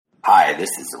Hi, this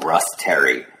is Russ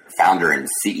Terry, founder and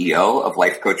CEO of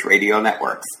Life Coach Radio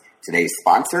Networks. Today's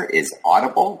sponsor is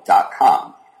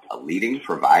Audible.com, a leading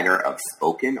provider of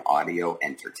spoken audio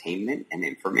entertainment and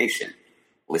information.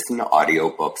 Listen to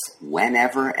audiobooks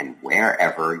whenever and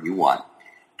wherever you want.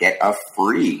 Get a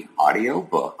free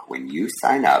audiobook when you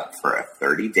sign up for a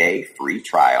 30-day free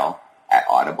trial at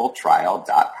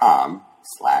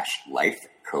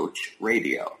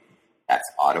audibletrial.com/lifecoachradio. That's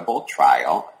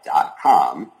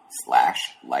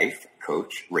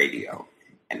audibletrial.com/lifecoachradio.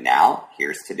 And now,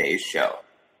 here's today's show.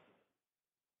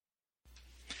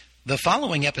 The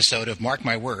following episode of Mark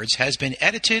My Words has been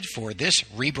edited for this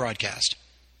rebroadcast.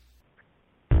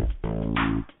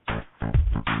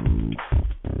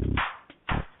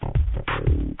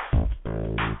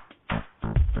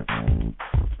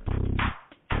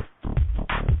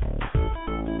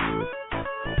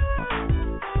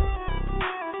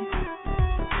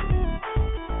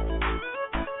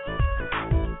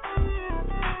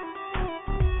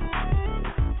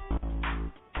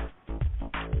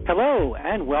 Hello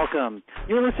and welcome.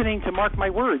 You're listening to Mark My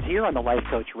Words here on the Life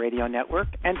Coach Radio Network,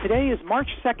 and today is March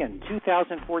 2nd,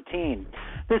 2014.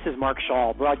 This is Mark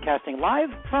Schall, broadcasting live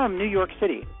from New York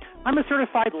City. I'm a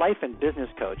certified life and business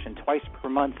coach, and twice per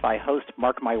month I host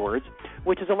Mark My Words,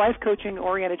 which is a life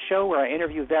coaching-oriented show where I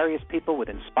interview various people with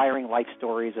inspiring life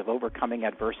stories of overcoming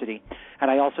adversity, and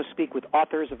I also speak with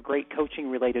authors of great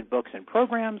coaching-related books and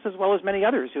programs, as well as many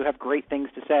others who have great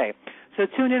things to say. So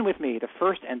tune in with me the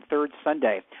first and third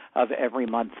Sunday of every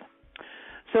month.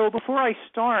 So before I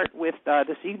start with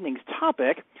this evening's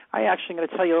topic, I actually am going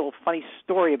to tell you a little funny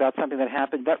story about something that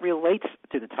happened that relates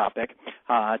to the topic.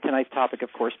 Tonight's topic,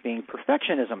 of course, being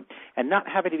perfectionism and not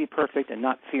having to be perfect and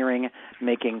not fearing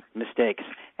making mistakes.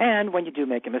 And when you do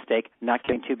make a mistake, not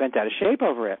getting too bent out of shape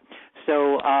over it.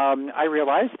 So I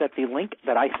realized that the link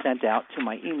that I sent out to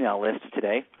my email list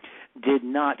today did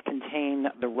not contain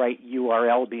the right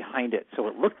URL behind it. So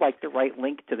it looked like the right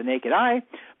link to the naked eye,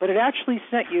 but it actually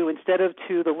sent you, instead of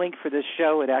to the link for this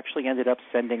show, it actually ended up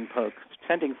sending folks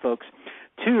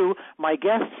to my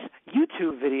guest's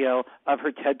YouTube video of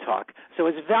her TED Talk. So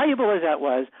as valuable as that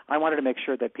was, I wanted to make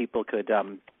sure that people could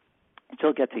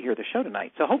still get to hear the show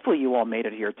tonight. So hopefully you all made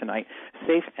it here tonight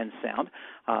safe and sound.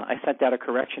 I sent out a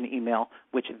correction email,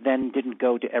 which then didn't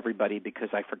go to everybody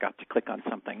because I forgot to click on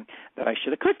something that I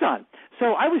should have clicked on.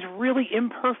 So I was really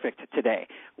imperfect today,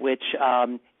 which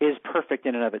is perfect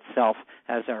in and of itself,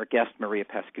 as our guest Maria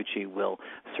Pascucci will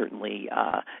certainly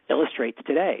illustrate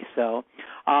today. So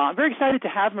I'm very excited to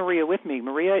have Maria with me.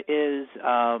 Maria is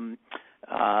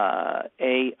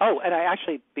and I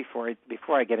actually, before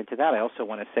I get into that, I also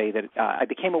want to say that I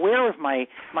became aware of my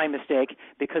mistake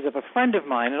because of a friend of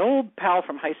mine, an old pal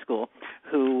from high school,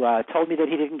 who told me that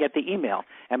he didn't get the email,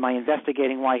 and my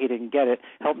investigating why he didn't get it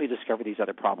helped me discover these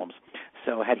other problems.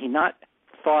 So had he not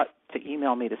thought to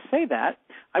email me to say that,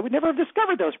 I would never have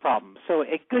discovered those problems. So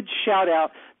a good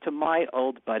shout-out to my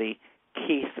old buddy,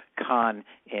 Keith Kahn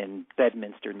in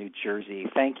Bedminster, New Jersey.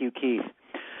 Thank you, Keith.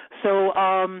 So,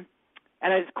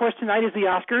 and, of course, tonight is the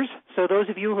Oscars, so those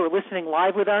of you who are listening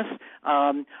live with us,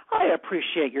 I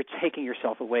appreciate your taking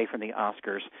yourself away from the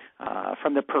Oscars,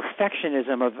 from the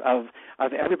perfectionism of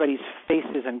everybody's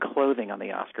faces and clothing on the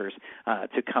Oscars,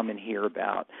 to come and hear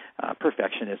about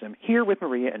perfectionism here with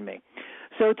Maria and me.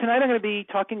 So tonight I'm going to be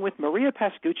talking with Maria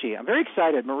Pascucci. I'm very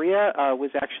excited. Maria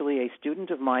was actually a student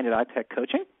of mine at IPEC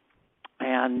Coaching,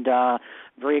 and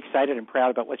very excited and proud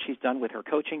about what she's done with her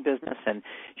coaching business. And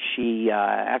she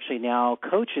actually now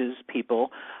coaches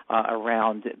people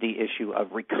around the issue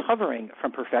of recovering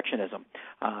from perfectionism,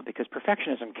 because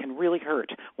perfectionism can really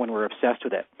hurt when we're obsessed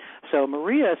with it. So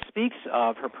Maria speaks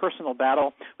of her personal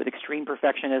battle with extreme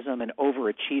perfectionism and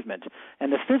overachievement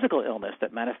and the physical illness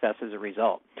that manifests as a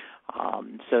result.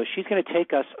 So she's going to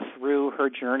take us through her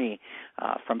journey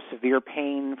from severe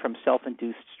pain, from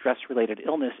self-induced stress-related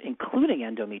illness, including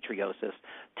endometriosis,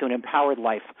 to an empowered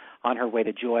life on her way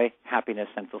to joy, happiness,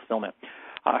 and fulfillment.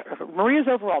 Maria's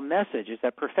overall message is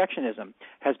that perfectionism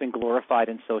has been glorified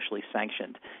and socially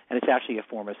sanctioned, and it's actually a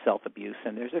form of self-abuse,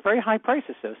 and there's a very high price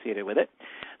associated with it.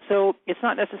 So it's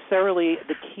not necessarily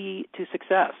the key to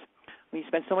success. When you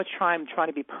spend so much time trying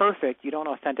to be perfect, you don't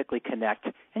authentically connect,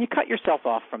 and you cut yourself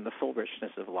off from the full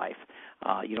richness of life.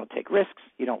 You don't take risks,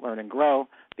 you don't learn and grow,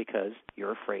 because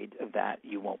you're afraid of that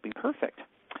you won't be perfect.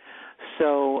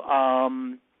 So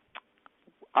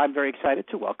I'm very excited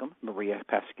to welcome Maria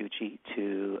Pascucci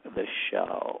to the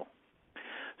show.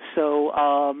 So,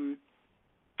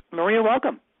 Maria,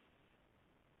 welcome.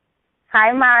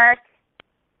 Hi, Mark.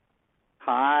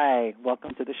 Hi,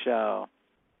 welcome to the show.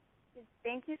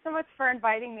 Thank you so much for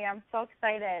inviting me. I'm so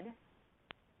excited.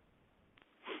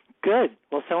 Good. good.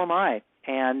 Well, so am I.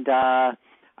 And I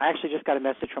actually just got a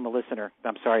message from a listener.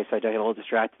 I'm sorry, so I got a little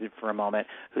distracted for a moment,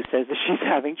 who says that she's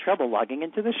having trouble logging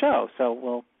into the show. So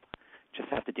we'll just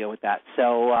have to deal with that.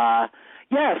 So,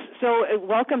 yes, so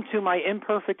welcome to my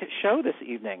imperfect show this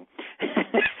evening.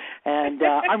 And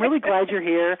I'm really glad you're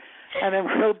here, and I'm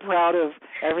real proud of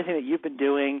everything that you've been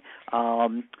doing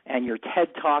and your TED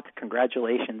Talk.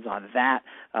 Congratulations on that.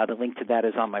 The link to that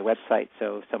is on my website,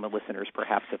 so some of the listeners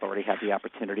perhaps have already had the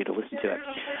opportunity to listen to it.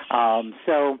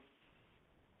 So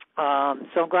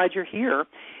I'm glad you're here.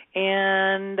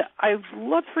 And I'd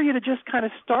love for you to just kind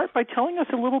of start by telling us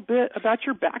a little bit about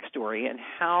your backstory and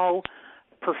how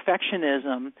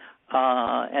perfectionism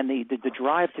and the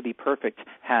drive to be perfect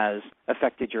has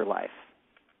affected your life.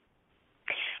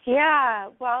 Yeah,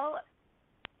 well,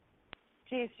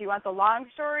 geez, do you want the long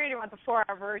story or do you want the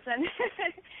 4-hour version?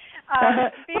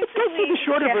 Let's go for the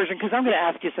shorter version because I'm going to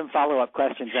ask you some follow-up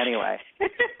questions anyway.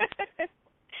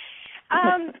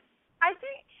 I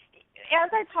think, as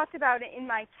I talked about in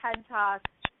my TED Talk,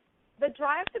 the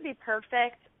drive to be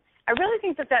perfect, I really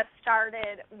think that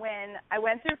started when I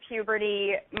went through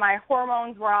puberty. My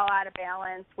hormones were all out of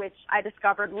balance, which I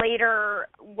discovered later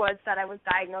was that I was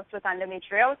diagnosed with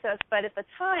endometriosis. But at the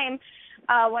time,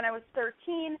 when I was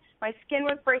 13, my skin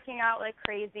was breaking out like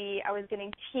crazy. I was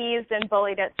getting teased and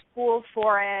bullied at school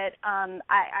for it.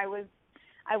 I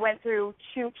went through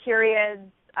 2 periods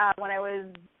when I was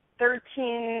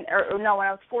 13, when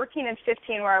I was 14 and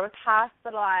 15, where I was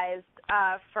hospitalized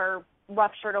for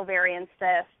ruptured ovarian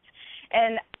cysts.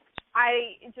 And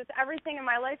everything in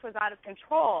my life was out of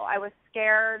control. I was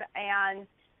scared, and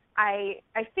I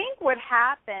think what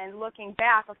happened, looking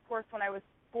back, of course, when I was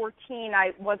 14,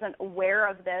 I wasn't aware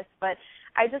of this, but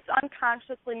I just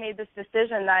unconsciously made this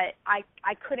decision that I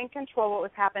couldn't control what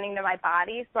was happening to my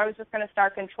body, so I was just going to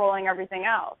start controlling everything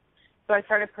else. So I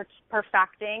started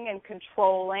perfecting and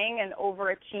controlling and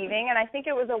overachieving, and I think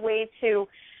it was a way to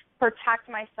protect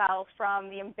myself from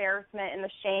the embarrassment and the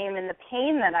shame and the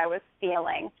pain that I was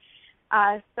feeling.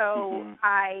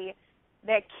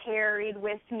 That carried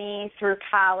with me through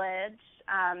college.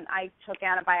 I took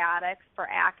antibiotics for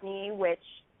acne, which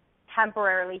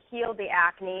temporarily healed the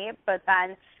acne, but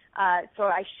then so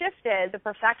I shifted the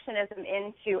perfectionism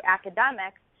into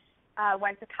academics.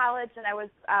 Went to college, and I was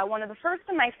one of the first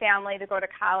in my family to go to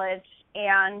college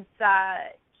and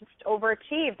just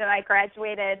overachieved, and I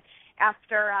graduated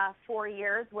after 4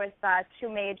 years with 2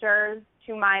 majors,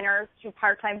 2 minors, 2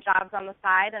 part-time jobs on the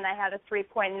side, and I had a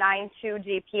 3.92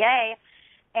 GPA.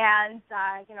 And,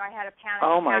 I had a panic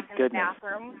attack in the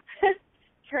bathroom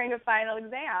during a final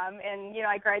exam. And,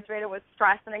 I graduated with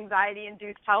stress and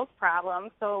anxiety-induced health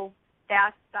problems. So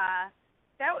that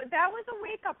was a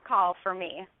wake-up call for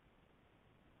me.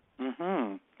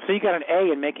 Mm-hmm. So you got an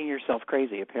A in making yourself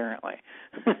crazy, apparently.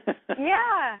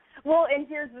 Yeah. Well, and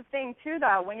here's the thing, too,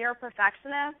 though. When you're a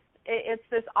perfectionist, it's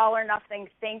this all-or-nothing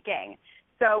thinking.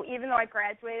 So even though I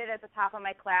graduated at the top of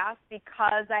my class,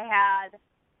 because I had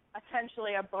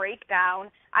essentially a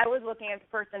breakdown, I was looking at the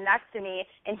person next to me,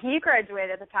 and he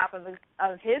graduated at the top of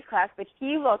his class, but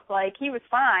he looked like he was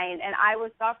fine, and I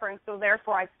was suffering, so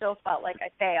therefore I still felt like I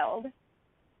failed.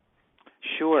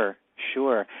 Sure.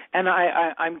 And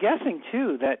I'm guessing,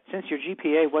 too, that since your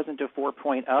GPA wasn't a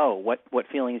 4.0, what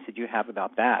feelings did you have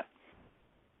about that?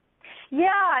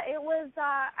 Yeah, it was,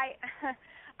 I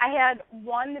had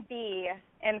 1 B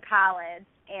in college,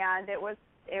 and it was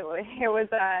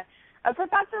a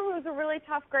professor who was a really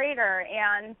tough grader,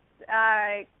 and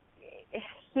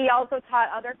he also taught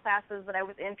other classes that I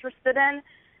was interested in,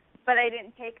 but I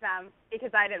didn't take them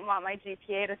because I didn't want my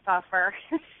GPA to suffer.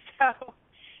 So,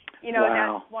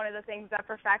 wow. That's one of the things that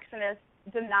perfectionists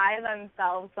deny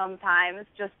themselves sometimes,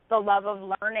 just the love of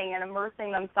learning and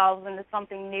immersing themselves into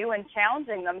something new and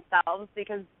challenging themselves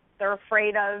because they're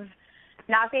afraid of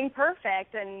not being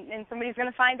perfect and somebody's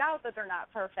going to find out that they're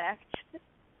not perfect.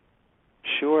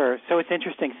 Sure. So it's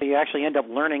interesting. So you actually end up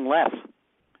learning less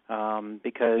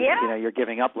because you're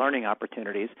giving up learning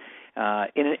opportunities all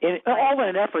in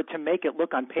an effort to make it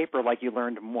look on paper like you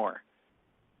learned more.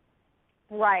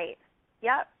 Right.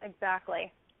 Yep,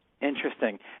 exactly.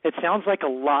 Interesting. It sounds like a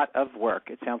lot of work.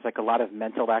 It sounds like a lot of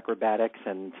mental acrobatics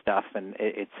and stuff, and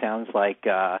it sounds like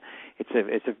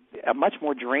it's a much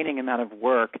more draining amount of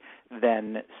work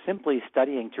than simply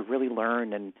studying to really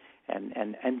learn and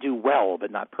do well, but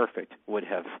not perfect would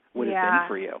have been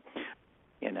for you.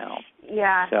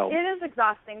 Yeah, so. It is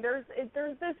exhausting. There's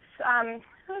this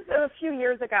a few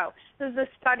years ago. There's this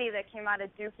study that came out of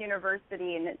Duke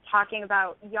University, and it's talking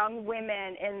about young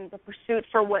women in the pursuit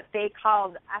for what they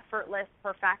called effortless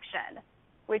perfection,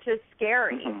 which is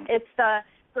scary. Mm-hmm. It's the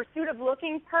pursuit of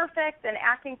looking perfect and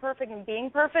acting perfect and being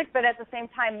perfect, but at the same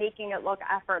time making it look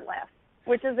effortless,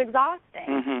 which is exhausting.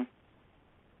 Mm-hmm.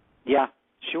 Yeah,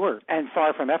 sure, and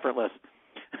far from effortless.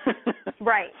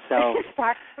 Right. So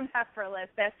far from effortless.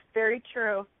 That's very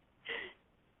true.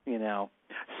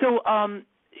 So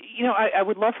I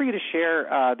would love for you to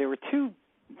share. There were two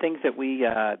things that we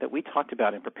talked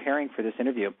about in preparing for this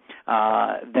interview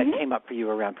that came up for you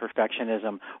around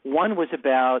perfectionism. One was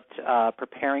about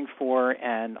preparing for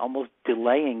and almost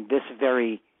delaying this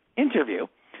very interview.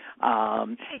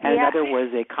 And another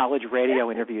was a college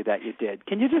radio interview that you did.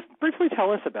 Can you just briefly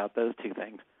tell us about those two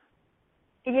things?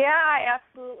 Yeah,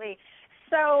 absolutely.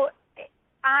 So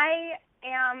I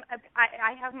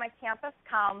have my campus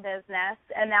column business,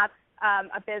 and that's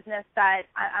a business that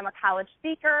I'm a college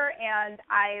speaker, and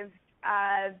I've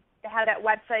had that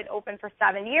website open for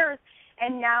 7 years.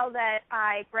 And now that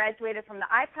I graduated from the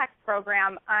IPEX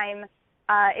program, I'm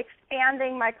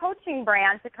expanding my coaching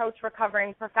brand to coach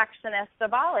recovering perfectionists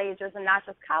of all ages and not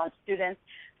just college students.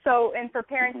 So in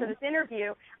preparing for this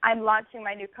interview, I'm launching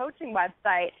my new coaching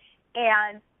website,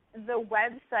 and the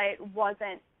website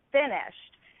wasn't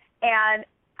finished. And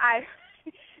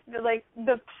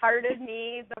the part of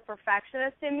me, the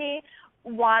perfectionist in me,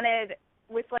 wanted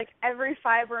with every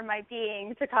fiber of my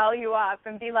being to call you up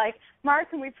and be like, Mark,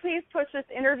 can we please push this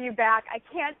interview back? I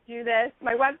can't do this.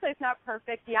 My website's not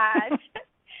perfect yet.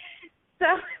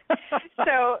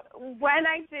 So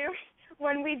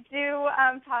when we do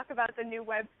talk about the new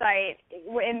website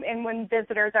and when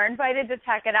visitors are invited to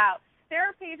check it out, there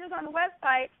are pages on the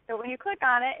website that when you click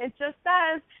on it, it just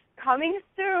says coming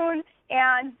soon,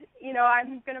 and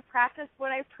I'm going to practice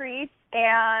what I preach,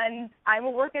 and I'm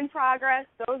a work in progress.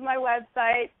 So is my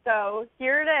website. So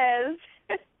here it is,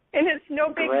 and it's no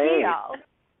big deal.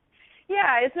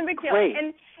 Yeah, it's no big deal,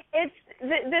 and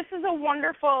this is a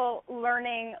wonderful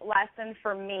learning lesson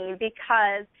for me,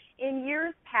 because in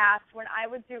years past when I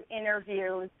would do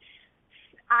interviews,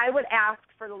 I would ask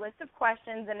for the list of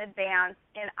questions in advance,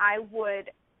 and I would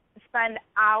spend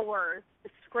hours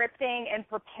scripting and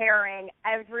preparing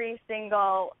every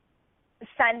single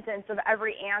sentence of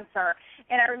every answer.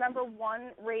 And I remember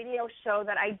one radio show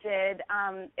that I did,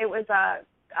 it was a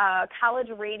college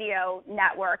radio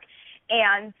network,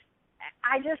 and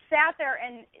I just sat there,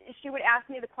 and she would ask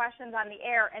me the questions on the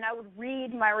air, and I would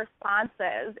read my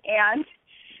responses, and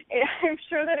I'm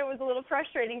sure that it was a little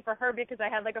frustrating for her because I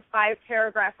had a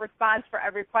 5-paragraph response for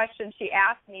every question she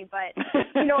asked me. But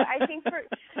I think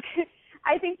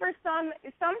for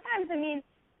sometimes,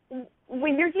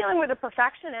 when you're dealing with a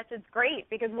perfectionist, it's great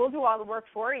because we'll do all the work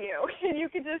for you, and you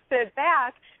can just sit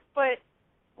back. But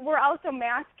we're also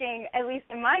masking, at least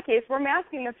in my case, we're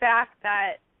masking the fact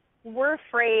that we're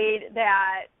afraid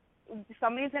that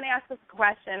somebody's going to ask us a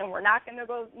question and we're not going to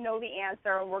go know the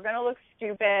answer and we're going to look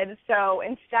stupid. So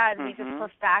instead, we just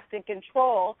perfect and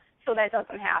control so that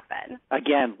doesn't happen.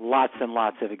 Again, lots and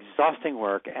lots of exhausting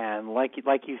work, and like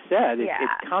you said, it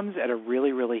comes at a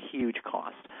really, really huge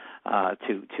cost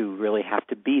to really have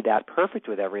to be that perfect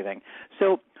with everything.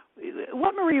 So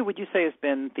what, Maria, would you say has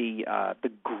been the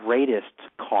greatest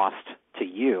cost to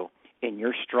you in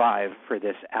your strive for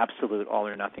this absolute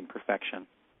all-or-nothing perfection?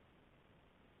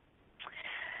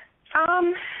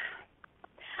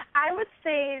 I would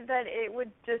say that it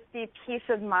would just be peace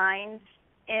of mind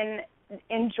in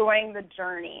enjoying the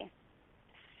journey.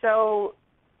 So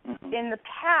in the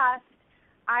past,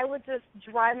 I would just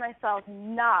drive myself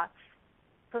nuts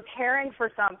preparing for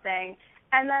something,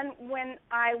 and then when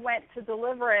I went to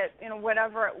deliver it,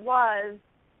 whatever it was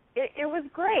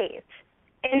great.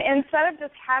 And instead of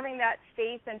just having that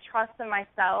faith and trust in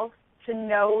myself to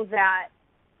know that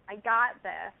I got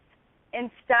this,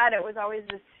 instead, it was always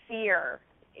this fear,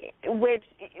 which,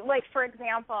 for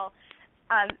example,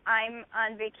 I'm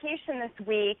on vacation this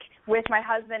week with my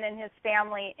husband and his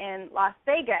family in Las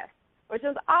Vegas, which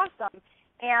is awesome.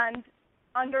 And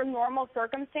under normal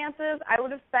circumstances, I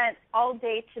would have spent all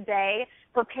day today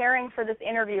preparing for this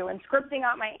interview and scripting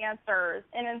out my answers.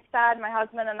 And instead, my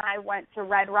husband and I went to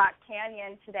Red Rock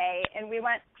Canyon today, and we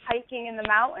went hiking in the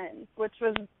mountains, which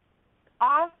was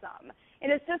awesome.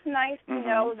 And it's just nice to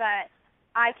know that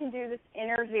I can do this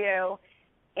interview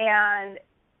and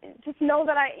just know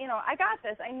that I got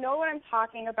this. I know what I'm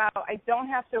talking about. I don't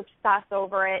have to obsess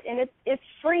over it, and it's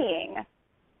freeing.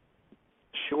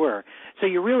 Sure. So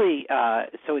you really,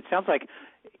 so it sounds like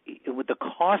what the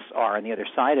costs are on the other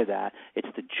side of that. It's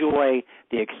the joy,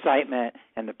 the excitement,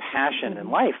 and the passion in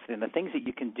life, and the things that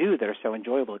you can do that are so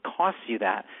enjoyable. It costs you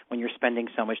that when you're spending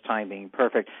so much time being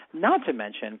perfect, not to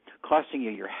mention costing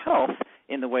you your health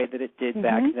in the way that it did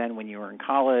back then when you were in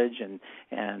college, and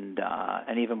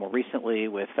even more recently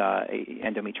with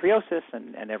endometriosis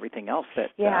and everything else that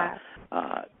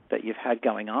that you've had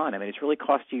going on. I mean, it's really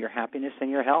cost you your happiness and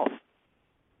your health.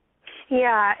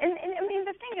 Yeah, and I mean,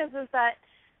 the thing is that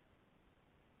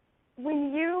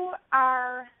when you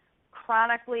are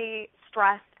chronically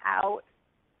stressed out,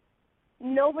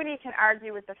 nobody can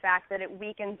argue with the fact that it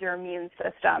weakens your immune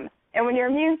system. And when your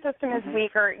immune system is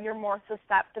weaker, you're more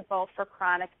susceptible for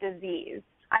chronic disease.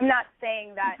 I'm not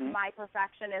saying that my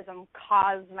perfectionism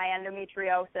caused my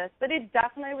endometriosis, but it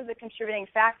definitely was a contributing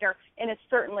factor, and it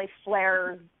certainly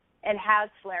flares and has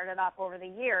flared it up over the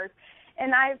years.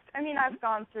 And I've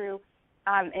gone through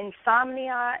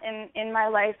insomnia in my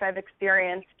life. I've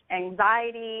experienced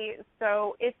anxiety.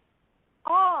 So it's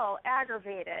all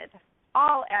aggravated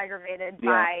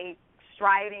by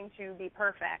striving to be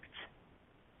perfect.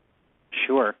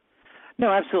 Sure.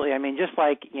 No, absolutely. I mean, just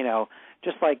like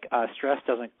stress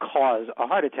doesn't cause a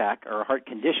heart attack or a heart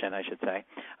condition, I should say,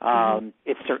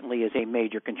 it certainly is a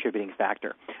major contributing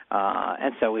factor.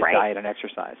 And so is diet and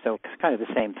exercise. So it's kind of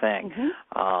the same thing.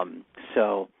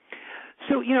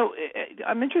 So, you know,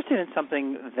 I'm interested in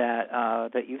something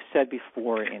that you've said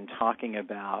before in talking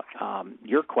about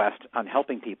your quest on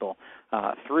helping people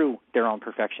through their own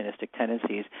perfectionistic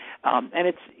tendencies.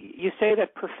 And you say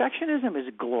that perfectionism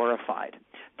is glorified.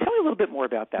 Tell me a little bit more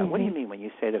about that. What do you mean when you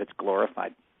say that it's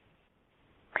glorified?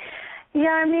 Yeah,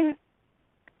 I mean,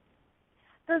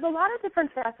 there's a lot of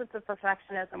different facets of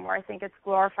perfectionism where I think it's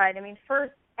glorified. I mean,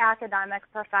 first, academic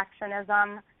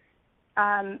perfectionism.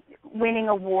 Winning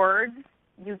awards,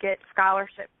 you get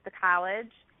scholarships to college.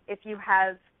 If you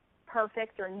have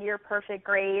perfect or near perfect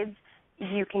grades,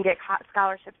 you can get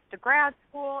scholarships to grad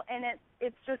school, and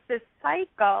it's just this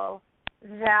cycle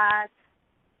that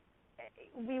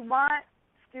we want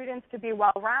students to be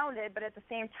well-rounded, but at the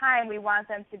same time we want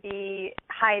them to be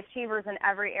high achievers in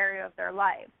every area of their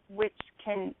life, which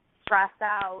can stress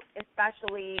out,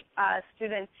 especially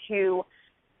students who,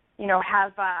 you know,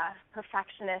 have a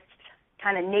perfectionist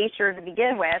kind of nature to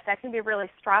begin with. That can be really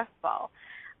stressful.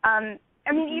 I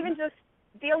mean, even just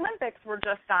the Olympics were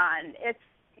just on. It's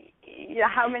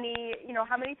how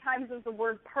many times was the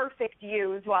word perfect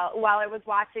used while I was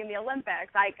watching the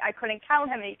Olympics? I couldn't count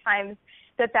how many times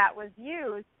that was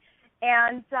used.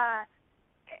 And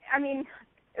I mean,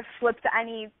 flip to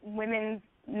any women's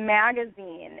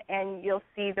magazine and you'll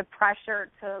see the pressure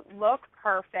to look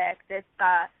perfect. It's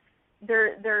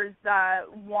there's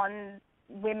one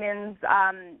women's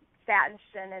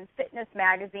fashion and fitness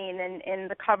magazine, and in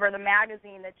the cover of the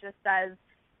magazine it just says,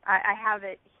 I have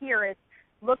it here, it's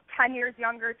look 10 years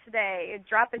younger today,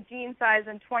 drop a jean size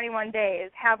in 21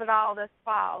 days, have it all this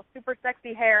fall, super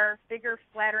sexy hair, figure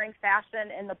flattering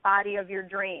fashion, and the body of your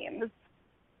dreams.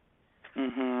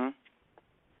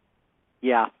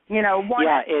 Yeah. You know,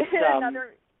 it's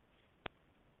another.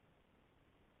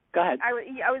 Go ahead. I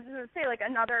was going to say, like,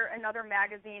 another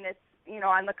magazine, it's, you know,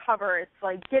 on the cover, it's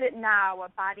like, get it now, a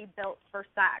body built for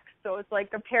sex. So it's like,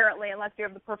 apparently, unless you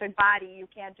have the perfect body, you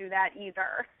can't do that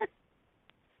either.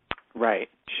 Right.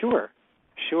 Sure.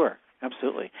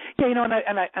 Absolutely. Yeah, you know,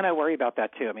 and I worry about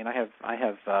that too. I mean, I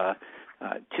have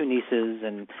two nieces,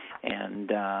 and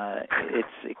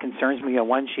it concerns me.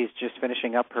 One, she's just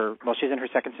finishing up she's in her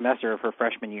second semester of her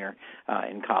freshman year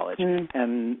in college,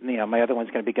 and you know, my other one's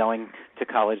going to be going to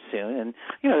college soon. And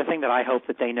you know, the thing that I hope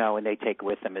that they know and they take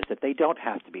with them is that they don't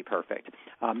have to be perfect.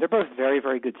 They're both very,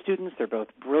 very good students. They're both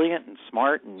brilliant and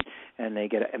smart, and they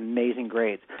get amazing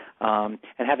grades. And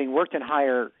having worked in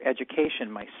higher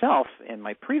education myself in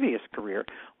my previous career,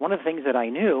 one of the things that I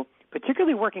knew,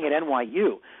 particularly working at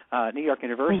NYU, New York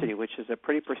University, which is a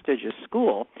pretty prestigious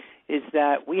school, is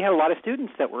that we had a lot of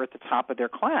students that were at the top of their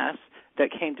class that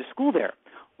came to school there.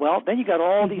 Well, then you got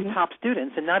all these top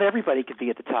students, and not everybody could be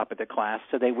at the top of their class,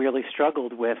 so they really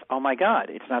struggled with, oh, my God,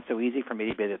 it's not so easy for me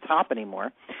to be at the top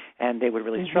anymore, and they would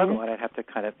really struggle, and I'd have to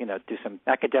kind of, you know, do some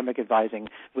academic advising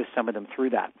with some of them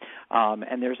through that.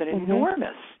 And there's an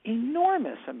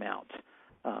enormous amount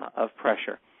of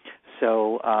pressure.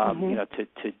 So, you know,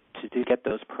 to get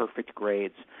those perfect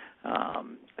grades.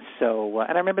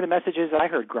 And I remember the messages I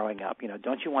heard growing up, you know,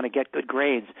 don't you want to get good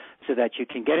grades so that you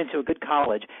can get into a good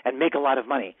college and make a lot of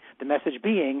money? The message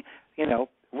being, you know,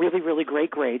 really, really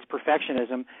great grades,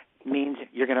 perfectionism means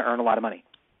you're going to earn a lot of money.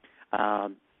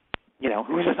 You know,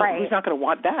 who's not going to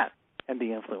want that and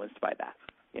be influenced by that,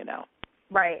 you know?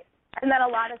 Right. And then a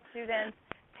lot of students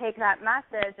take that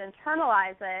message,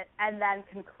 internalize it, and then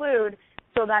conclude,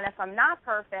 so that if I'm not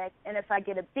perfect and if I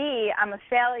get a B, I'm a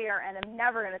failure and I'm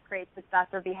never going to create success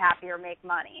or be happy or make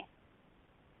money.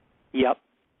 Yep.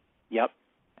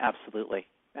 Absolutely.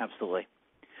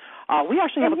 We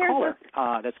actually have a caller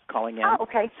that's calling in. Oh,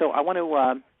 okay. So I want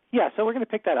to, so we're going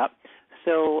to pick that up.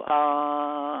 So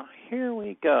here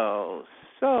we go.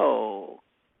 So,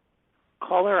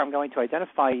 caller, I'm going to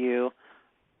identify you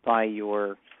by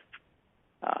your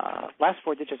last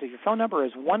four digits of your phone number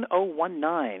is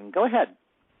 1019. Go ahead.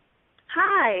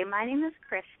 Hi, my name is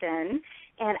Kristen,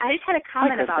 and I just had a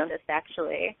comment about this,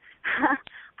 actually.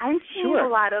 I'm seeing a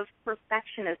lot of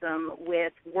perfectionism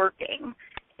with working,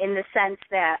 in the sense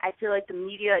that I feel like the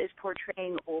media is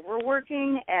portraying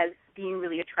overworking as being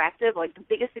really attractive. Like, the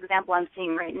biggest example I'm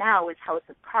seeing right now is House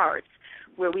of Cards,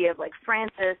 where we have, like,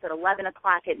 Francis at 11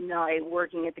 o'clock at night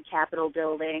working at the Capitol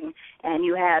building, and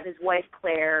you have his wife,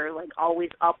 Claire, like, always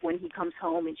up when he comes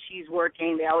home and she's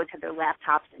working. They always have their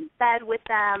laptops in bed with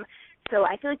them. So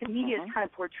I feel like the media is kind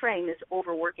of portraying this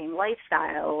overworking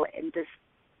lifestyle and this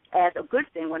as a good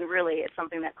thing, when really it's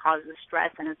something that causes stress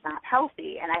and it's not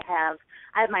healthy. And I have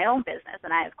my own business,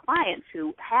 and I have clients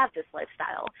who have this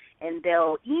lifestyle, and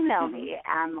they'll email me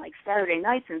on like Saturday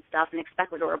nights and stuff and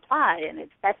expect me to reply, and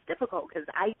that's difficult because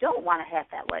I don't want to have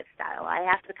that lifestyle. I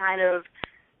have to kind of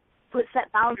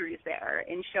set boundaries there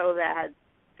and show that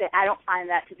I don't find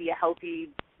that to be a healthy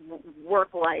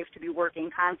work life, to be working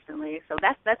constantly. So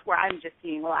that's where I'm just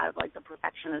seeing a lot of like the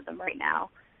perfectionism right now.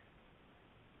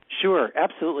 Sure,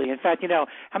 absolutely. In fact,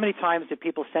 how many times do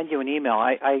people send you an email?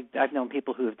 I've known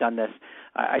people who have done this.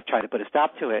 I try to put a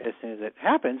stop to it as soon as it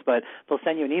happens, but they'll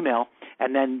send you an email,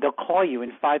 and then they'll call you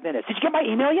in 5 minutes. Did you get my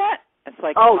email yet? It's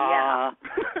like, yeah.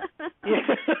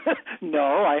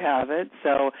 No, I haven't.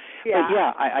 So, yeah. But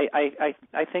yeah,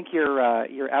 I think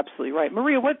you're absolutely right.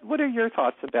 Maria, what are your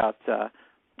thoughts about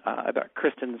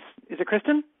Kristen's? Is it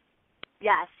Kristen?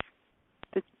 Yes.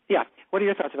 Yeah. What are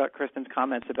your thoughts about Kristen's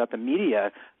comments about the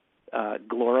media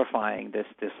glorifying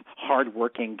this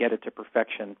hard-working,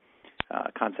 get-it-to-perfection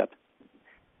concept?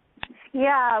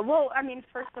 Yeah, well, I mean,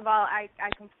 first of all, I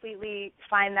completely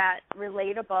find that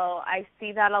relatable. I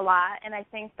see that a lot, and I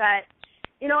think that,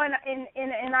 in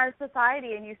our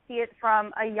society, and you see it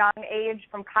from a young age,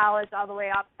 from college all the way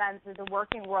up then to the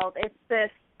working world, it's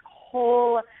this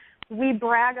whole, we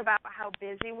brag about how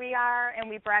busy we are, and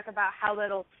we brag about how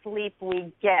little sleep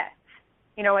we get.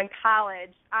 In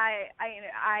college, I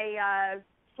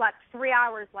slept 3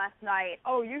 hours last night.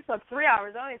 Oh, you slept 3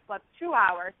 hours. I only slept 2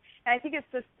 hours. And I think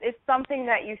it's something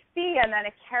that you see, and then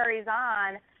it carries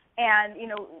on. And,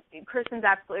 Kristen's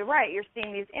absolutely right. You're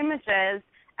seeing these images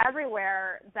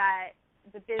everywhere that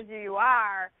the busier you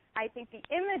are, I think the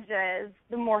images,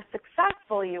 the more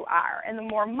successful you are, and the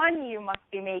more money you must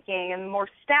be making, and the more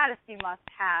status you must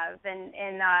have,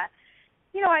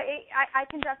 I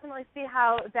can definitely see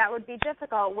how that would be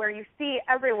difficult, where you see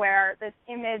everywhere this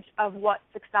image of what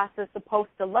success is supposed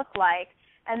to look like,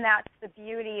 and that's the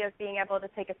beauty of being able to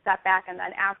take a step back and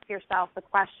then ask yourself the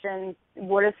question,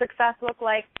 what does success look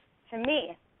like to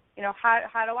me?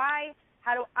 How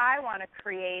do I want to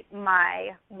create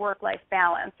my work-life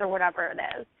balance, or whatever it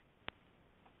is?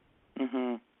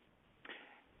 Mm-hmm.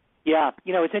 Yeah,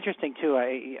 it's interesting, too.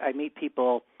 I meet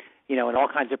people in all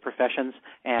kinds of professions,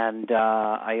 and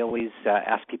I always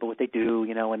ask people what they do,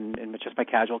 in just my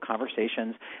casual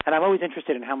conversations. And I'm always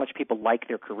interested in how much people like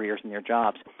their careers and their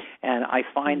jobs. And I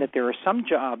find that there are some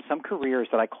jobs, some careers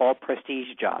that I call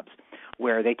prestige jobs,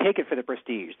 where they take it for the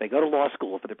prestige. They go to law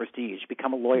school for the prestige,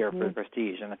 become a lawyer for the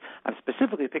prestige. And I'm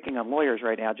specifically picking on lawyers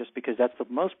right now just because that's the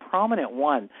most prominent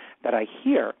one that I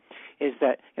hear, is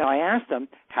that, I ask them,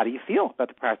 how do you feel about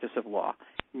the practice of law?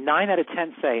 9 out of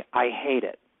 10 say, I hate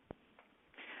it.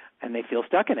 And they feel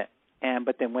stuck in it.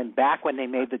 But then when they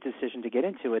made the decision to get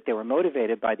into it, they were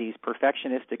motivated by these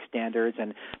perfectionistic standards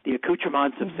and the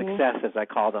accoutrements of success, as I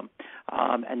call them.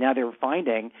 And now they're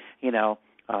finding,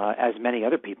 as many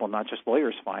other people, not just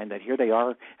lawyers, find that here they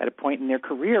are at a point in their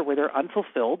career where they're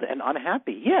unfulfilled and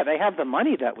unhappy. Yeah, they have the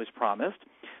money that was promised,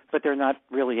 but they're not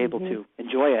really able to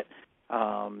enjoy it.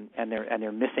 And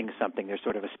they're missing something. There's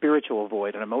sort of a spiritual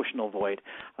void, an emotional void,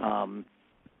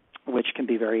 which can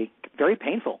be very, very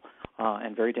painful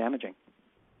and very damaging.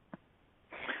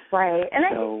 Right, and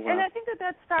I think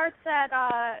that starts at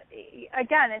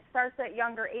it starts at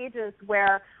younger ages,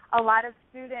 where a lot of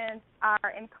students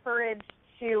are encouraged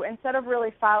to, instead of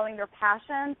really following their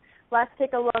passions, let's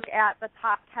take a look at the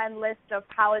top 10 list of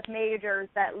college majors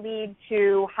that lead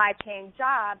to high-paying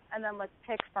jobs, and then let's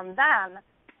pick from them.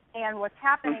 And what's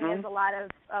happening is a lot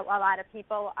of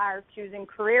people are choosing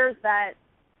careers that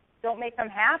don't make them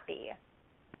happy.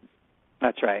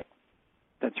 That's right.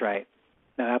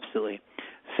 No, absolutely.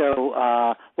 So,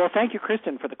 well, thank you,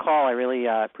 Kristen, for the call. I really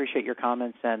appreciate your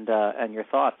comments and your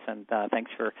thoughts, and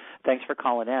thanks for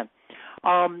calling in.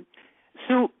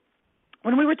 So,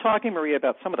 when we were talking, Maria,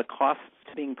 about some of the costs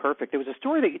to being perfect, there was a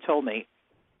story that you told me.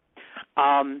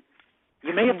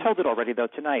 You may have told it already, though,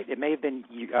 tonight. It may have been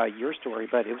your story,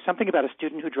 but it was something about a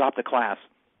student who dropped a class.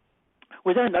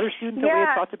 Was that another student that we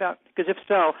had talked about? Because if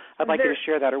so, I'd like you to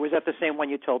share that. Or was that the same one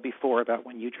you told before about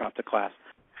when you dropped a class?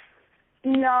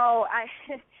 No, I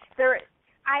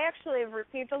actually have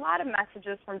received a lot of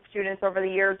messages from students over the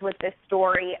years with this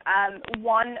story.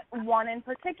 One in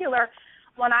particular,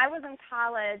 when I was in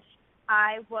college,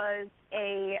 I was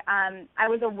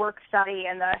a work study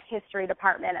in the history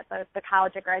department at the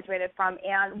college I graduated from,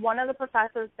 and one of the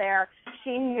professors there,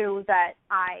 she knew that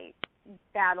I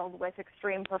battled with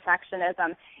extreme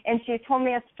perfectionism, and she told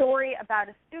me a story about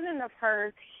a student of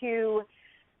hers who,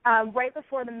 right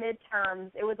before the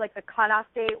midterms, it was like the cutoff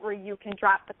date where you can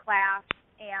drop the class,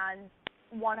 and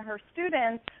one of her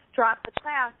students dropped the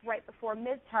class right before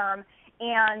midterm,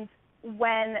 and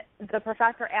when the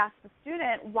professor asked the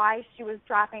student why she was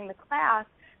dropping the class,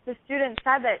 the student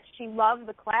said that she loved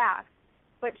the class,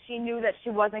 but she knew that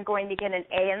she wasn't going to get an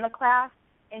A in the class,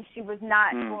 and she was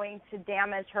not going to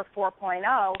damage her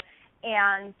 4.0.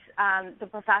 And the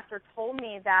professor told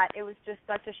me that it was just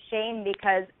such a shame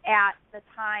because at the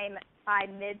time by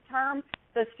midterm,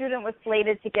 the student was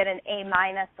slated to get an A-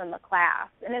 in the class.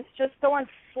 And it's just so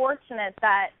unfortunate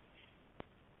that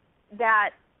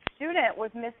that student was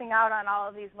missing out on all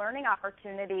of these learning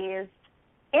opportunities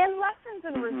and lessons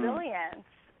in resilience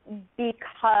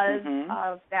because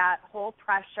of that whole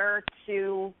pressure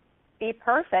to be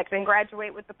perfect and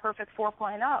graduate with the perfect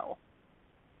 4.0.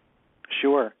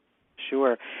 Sure.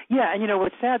 Yeah, and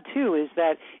what's sad too is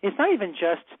that it's not even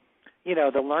just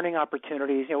the learning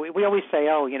opportunities. We always say,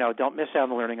 don't miss out on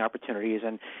the learning opportunities,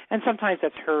 and sometimes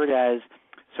that's heard as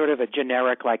sort of a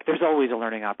generic, like there's always a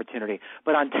learning opportunity.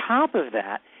 But on top of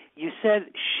that, you said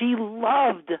she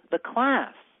loved the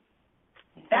class.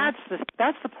 That's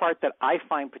the part that I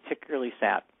find particularly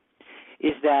sad,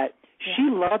 is that she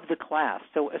loved the class.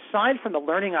 So aside from the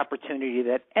learning opportunity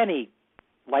that any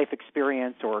life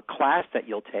experience or class that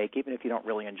you'll take, even if you don't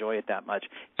really enjoy it that much,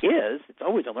 it's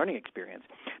always a learning experience.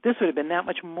 This would have been that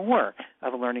much more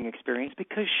of a learning experience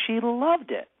because she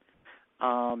loved it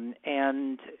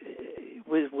and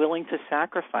was willing to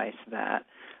sacrifice that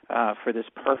for this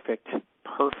perfect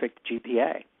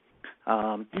GPA.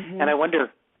 And I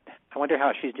wonder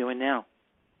how she's doing now.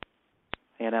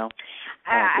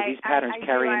 These patterns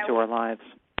carry into our lives.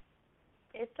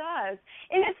 It does.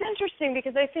 And it's interesting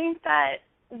because I think that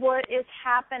what is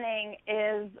happening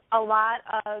is a lot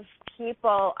of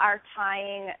people are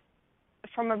tying,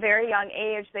 from a very young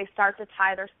age, they start to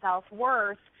tie their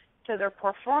self-worth to their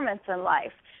performance in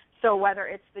life. So whether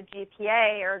it's the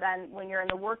GPA or then when you're in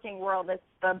the working world, it's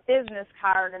the business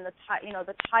card and the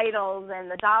titles and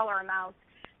the dollar amounts,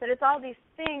 that it's all these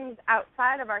things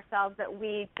outside of ourselves that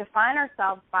we define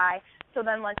ourselves by. So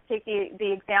then let's take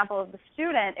the example of the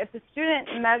student. If the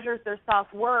student measures their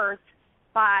self-worth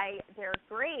by their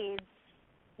grades,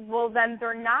 well, then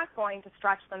they're not going to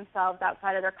stretch themselves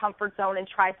outside of their comfort zone and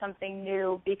try something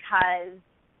new because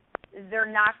they're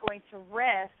not going to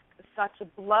risk such a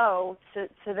blow to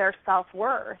their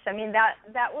self-worth. I mean, I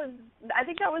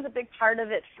think that was a big part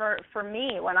of it for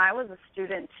me when I was a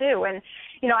student too. And,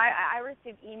 I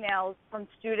received emails from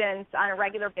students on a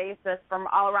regular basis from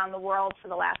all around the world for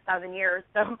the last 7 years.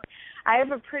 So I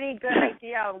have a pretty good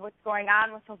idea of what's going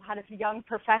on with a lot of young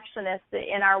perfectionists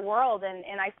in our world.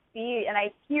 And I see and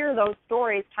I hear those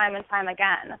stories time and time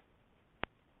again.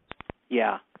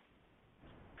 Yeah.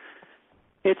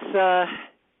 It's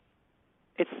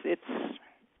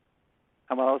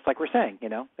like we're saying,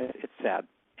 it's sad.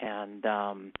 And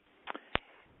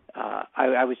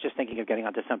I was just thinking of getting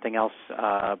onto something else,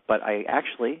 but I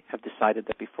actually have decided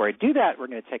that before I do that, we're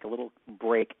going to take a little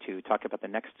break to talk about the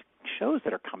next shows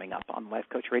that are coming up on Life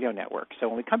Coach Radio Network. So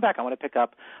when we come back, I want to pick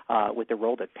up with the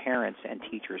role that parents and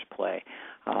teachers play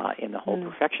in the whole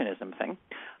perfectionism thing.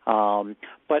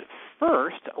 But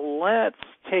first, let's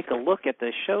take a look at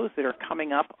the shows that are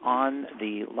coming up on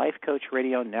the Life Coach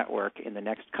Radio Network in the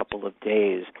next couple of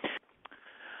days.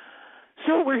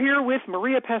 So we're here with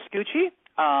Maria Pascucci,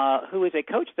 who is a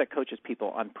coach that coaches people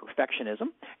on perfectionism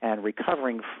and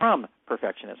recovering from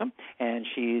perfectionism. And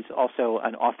she's also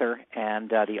an author and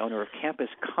the owner of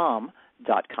CampusCalm.com,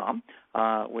 Schall.com,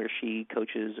 where she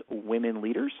coaches women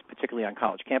leaders, particularly on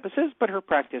college campuses, but her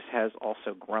practice has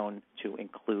also grown to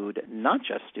include not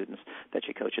just students that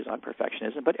she coaches on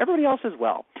perfectionism, but everybody else as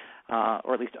well,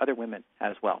 or at least other women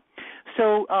as well.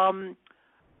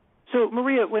 So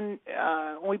Maria, when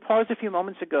we paused a few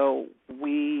moments ago,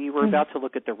 we were about to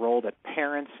look at the role that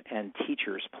parents and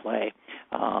teachers play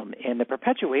in the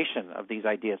perpetuation of these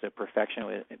ideas of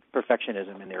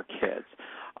perfectionism in their kids.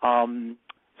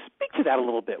 Speak to that a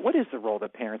little bit. What is the role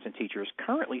that parents and teachers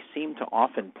currently seem to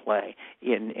often play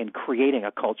in creating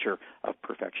a culture of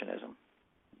perfectionism?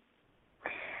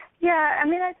 Yeah, I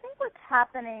mean, I think what's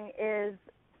happening is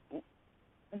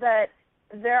that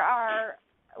there are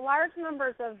large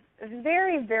numbers of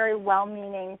very, very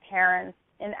well-meaning parents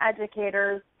and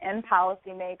educators and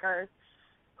policymakers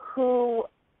who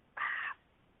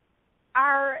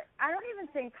are, I don't even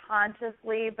think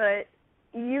consciously, but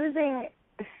using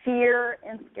fear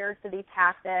and scarcity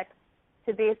tactics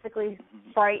to basically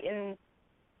frighten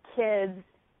kids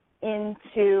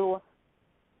into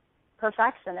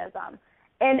perfectionism.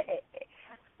 And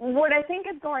what I think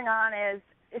is going on is,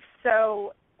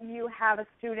 so you have a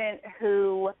student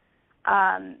who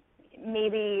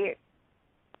maybe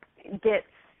gets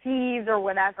C's or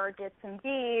whatever, gets some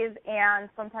B's, and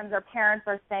sometimes their parents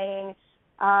are saying,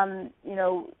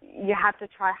 you have to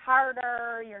try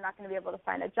harder, you're not going to be able to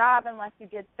find a job unless you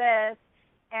get this,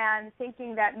 and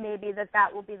thinking that maybe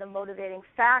that will be the motivating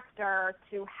factor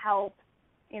to help,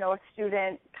 a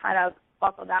student kind of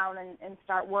buckle down and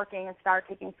start working and start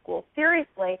taking school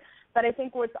seriously. But I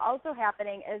think what's also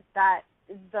happening is that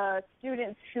the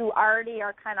students who already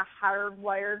are kind of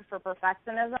hardwired for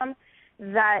perfectionism,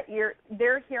 that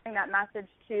they're hearing that message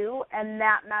too, and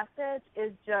that message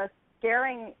is just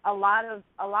scaring a lot of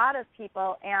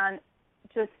people and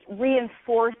just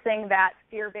reinforcing that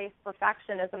fear-based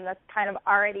perfectionism that's kind of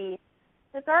already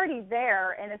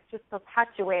there, and it's just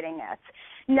perpetuating it.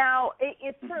 Now,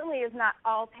 it certainly is not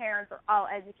all parents or all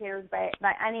educators by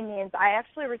any means. I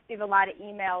actually receive a lot of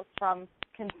emails from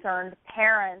concerned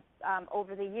parents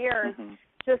over the years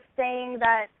just saying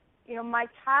that, my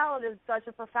child is such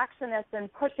a perfectionist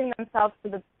and pushing themselves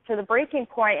to the breaking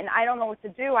point, and I don't know what to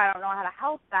do. I don't know how to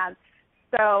help them.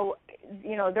 So,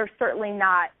 they're certainly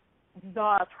not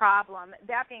the problem.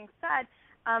 That being said,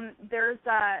 there's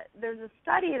a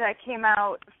study that came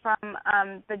out from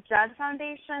the Jed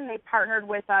Foundation. They partnered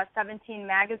with 17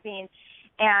 magazine,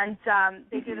 and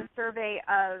they did a survey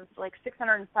of like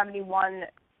 671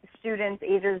 students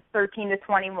ages 13 to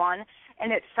 21,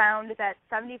 and it found that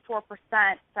 74%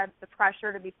 said the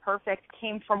pressure to be perfect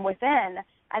came from within,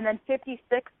 and then 56%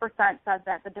 said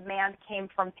that the demand came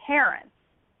from parents.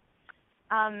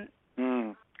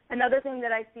 Another thing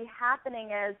that I see happening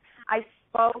is I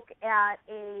spoke at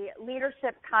a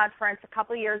leadership conference a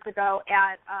couple years ago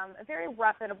at a very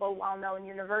reputable, well-known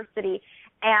university,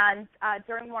 and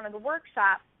during one of the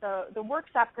workshops, the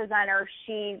workshop presenter,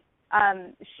 she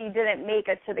didn't make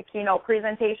it to the keynote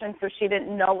presentation, so she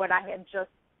didn't know what I had just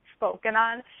spoken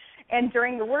on. And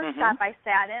during the workshop, I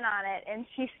sat in on it, and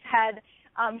she said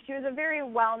she was a very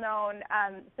well-known,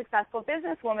 successful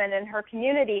businesswoman in her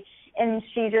community, and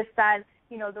she just said,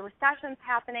 the recession's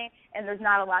happening, and there's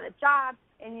not a lot of jobs,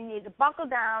 and you need to buckle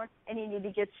down, and you need to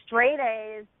get straight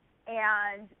A's,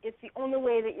 and it's the only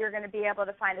way that you're going to be able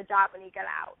to find a job when you get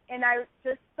out. And I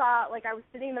just saw, I was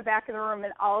sitting in the back of the room,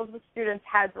 and all of the students'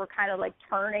 heads were kind of,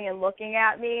 turning and looking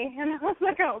at me, and I was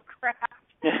like, oh, crap.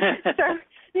 So,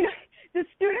 the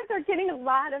students are getting a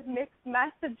lot of mixed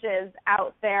messages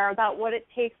out there about what it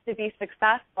takes to be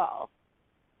successful.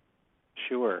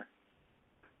 Sure.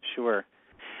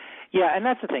 Yeah, and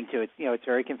that's the thing, too. It's, it's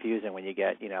very confusing when you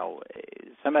get,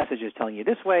 some messages telling you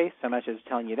this way, some messages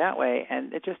telling you that way,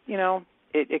 and it just,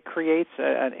 it creates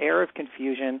an air of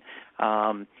confusion,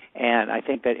 and I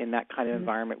think that in that kind of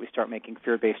environment we start making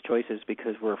fear-based choices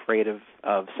because we're afraid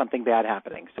of something bad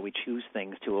happening, so we choose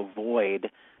things to avoid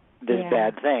this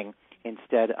bad thing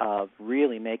instead of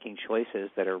really making choices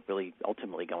that are really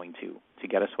ultimately going to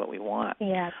get us what we want.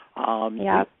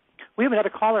 We have another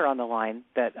caller on the line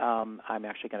that I'm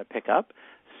actually going to pick up.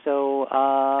 So,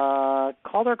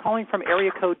 caller calling from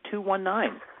area code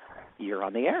 219. You're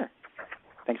on the air.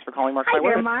 Thanks for calling Mark My Words.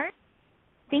 Hi there, Mark.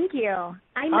 Thank you.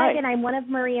 I'm Megan. I'm one of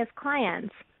Maria's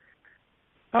clients.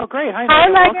 Oh, great. Hi,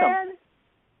 Megan. Welcome.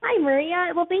 Hi,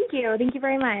 Maria. Well, thank you. Thank you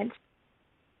very much.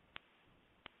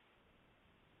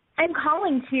 I'm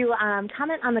calling to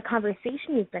comment on the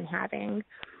conversation you've been having.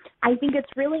 I think it's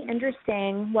really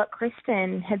interesting what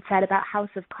Kristen had said about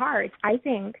House of Cards. I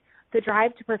think the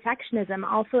drive to perfectionism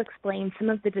also explains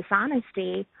some of the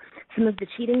dishonesty, some of the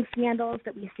cheating scandals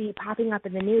that we see popping up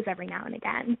in the news every now and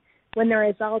again. when the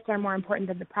results are more important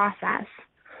than the process.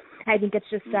 I think it's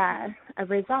just a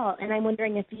result. And I'm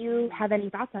wondering if you have any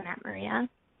thoughts on that, Maria.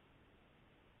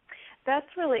 That's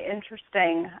really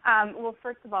interesting. Well,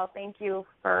 first of all, thank you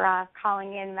for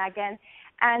calling in, Megan.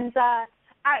 And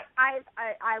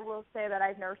I will say that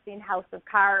I've never seen House of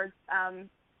Cards.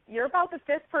 You're about the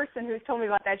fifth person who's told me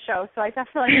about that show, so I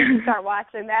definitely need to start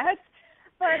watching that.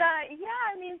 But, yeah,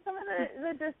 I mean, some of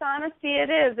the dishonesty it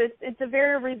is. It's a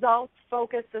very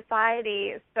results-focused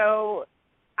society, so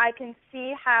I can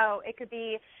see how it could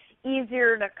be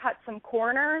easier to cut some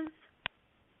corners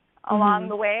along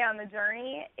the way on the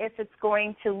journey if it's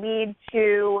going to lead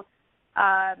to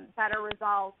better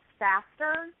results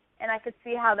faster. And I could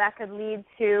see how that could lead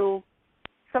to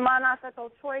some unethical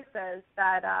choices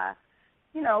that, that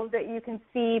you can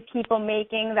see people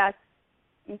making that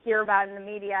you hear about in the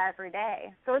media every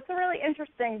day. So it's a really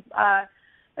interesting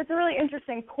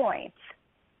point.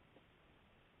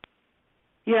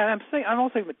 Yeah, I'm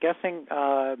also guessing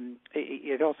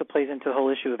it also plays into the whole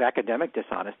issue of academic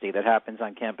dishonesty that happens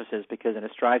on campuses, because in a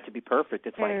strive to be perfect,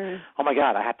 it's like, oh my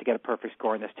God, I have to get a perfect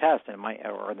score in this test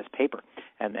or in this paper,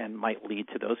 and might lead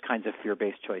to those kinds of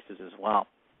fear-based choices as well.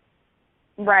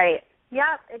 Right.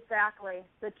 Yeah, exactly.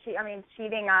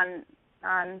 Cheating on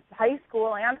high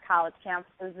school and college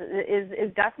campuses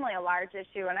is definitely a large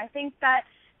issue, and I think that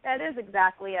is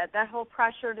exactly it. That whole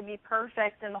pressure to be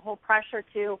perfect and the whole pressure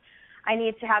to, I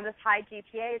need to have this high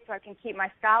GPA so I can keep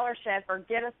my scholarship or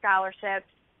get a scholarship,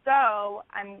 so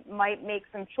I might make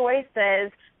some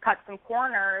choices, cut some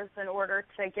corners in order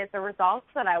to get the results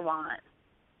that I want.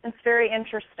 It's very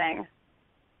interesting.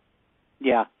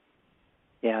 Yeah,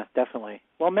 definitely.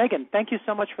 Well, Megan, thank you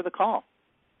so much for the call.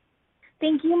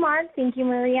 Thank you, Mark. Thank you,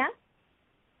 Maria.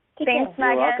 Thanks,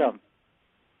 Megan. You're welcome.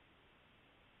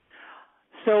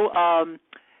 So,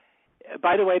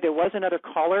 by the way, there was another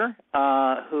caller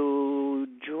who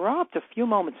dropped a few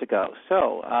moments ago.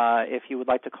 So if you would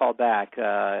like to call back,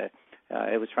 it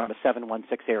was from a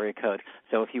 716 area code.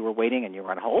 So if you were waiting and you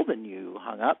were on hold and you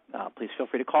hung up, please feel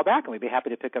free to call back, and we'd be happy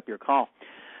to pick up your call.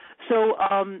 So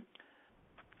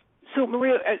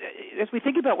Maria, as we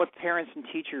think about what parents and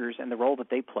teachers and the role that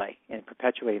they play in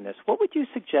perpetuating this, what would you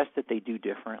suggest that they do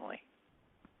differently?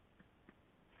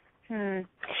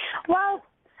 Well,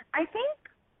 I think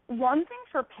one thing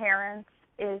for parents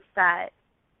is that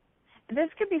this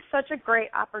could be such a great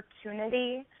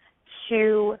opportunity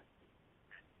to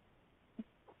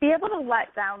be able to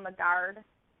let down the guard,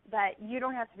 that you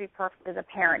don't have to be perfect as a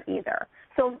parent either.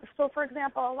 So for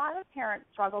example, a lot of parents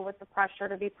struggle with the pressure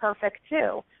to be perfect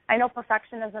too. I know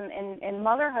perfectionism in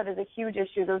motherhood is a huge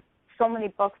issue. There's so many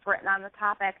books written on the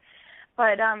topic.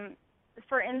 But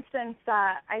for instance,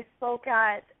 I spoke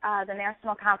at the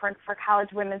National Conference for College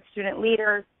Women Student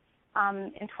Leaders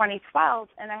in 2012,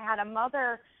 and I had a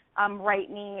mother write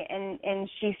me, and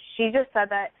she just said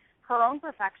that her own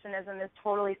perfectionism is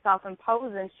totally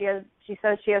self-imposed, and she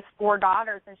says she has 4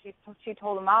 daughters, and she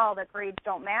told them all that grades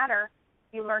don't matter.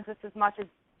 You learn just as much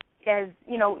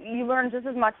you learn just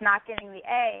as much not getting the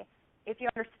A if you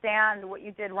understand what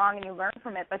you did wrong and you learn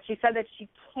from it. But she said that she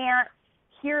can't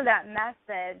hear that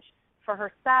message for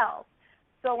herself.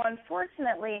 So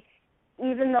unfortunately,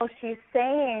 even though she's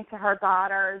saying to her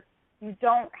daughters, you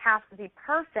don't have to be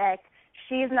perfect,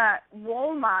 she's not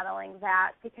role modeling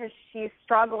that because she's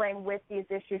struggling with these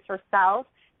issues herself.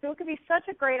 So it could be such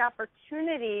a great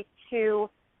opportunity to,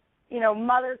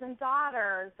 mothers and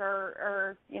daughters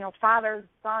or fathers,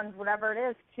 sons, whatever it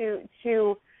is,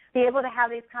 to be able to have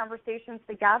these conversations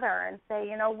together and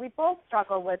say, we both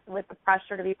struggle with the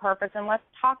pressure to be perfect, and let's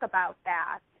talk about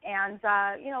that. And,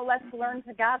 let's learn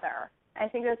together. I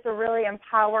think that's a really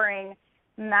empowering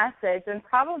message and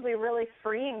probably really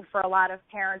freeing for a lot of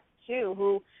parents, too,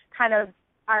 who kind of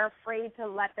are afraid to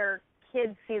let their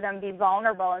kids see them be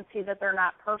vulnerable and see that they're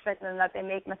not perfect and that they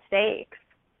make mistakes.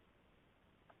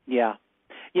 Yeah,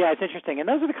 it's interesting. And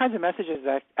those are the kinds of messages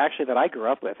that I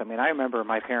grew up with. I mean, I remember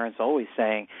my parents always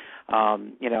saying,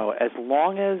 as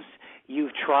long as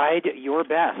you've tried your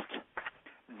best,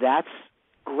 that's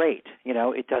great.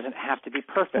 It doesn't have to be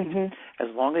perfect. As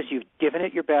long as you've given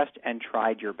it your best and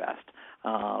tried your best.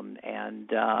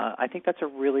 I think that's a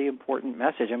really important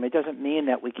message. I mean, it doesn't mean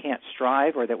that we can't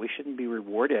strive or that we shouldn't be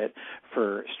rewarded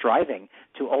for striving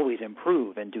to always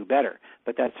improve and do better.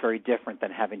 But that's very different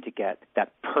than having to get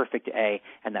that perfect A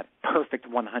and that perfect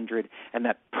 100 and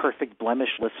that perfect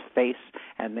blemishless face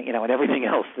and and everything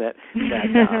else that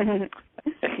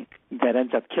that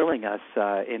ends up killing us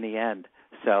in the end.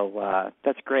 So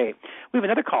that's great. We have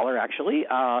another caller, actually,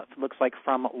 looks like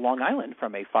from Long Island,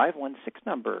 from a 516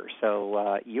 number.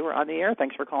 So you are on the air.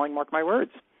 Thanks for calling Mark My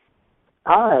Words.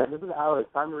 Hi, this is Alex.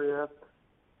 Hi, Maria.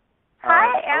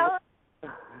 Hi, Alex.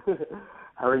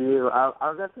 How are you? I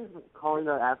was actually calling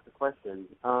to ask a question.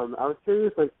 I was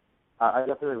curious, I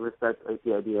definitely respect,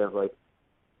 the idea of, what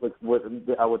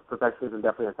perfectionism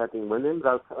definitely affecting women,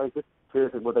 but I was, just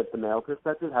curious, with, the male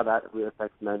perspective, how that really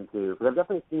affects men, too. Because I've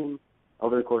definitely seen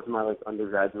over the course of my,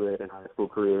 undergraduate and high school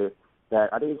career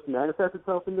that I think it manifests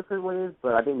itself in different ways,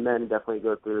 but I think men definitely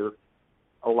go through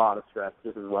a lot of stress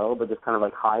just as well, but just kind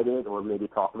of, hide it or maybe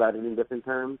talk about it in different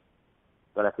terms.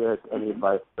 But I feel like any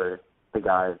advice for the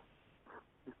guys?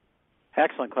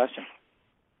 Excellent question.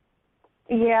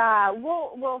 Yeah.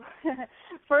 Well.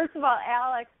 First of all,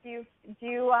 Alex, do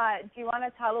you want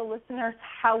to tell the listeners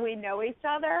how we know each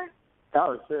other?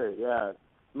 Oh, sure. Yeah.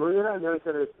 Maria and I know each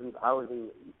other since I was in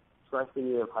freshman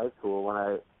year of high school when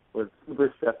I was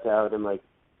super stressed out and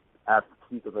at the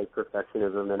peak of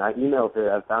perfectionism. And I emailed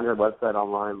her. I found her website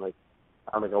online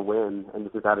on a whim,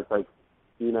 and just had to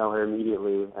email her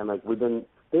immediately. And we've been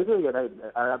basically at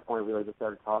that point we just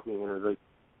started talking, and it was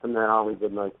from then on we've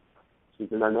been she's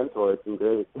been my mentor. It's been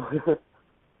great.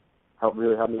 helped me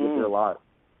get through a lot.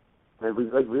 And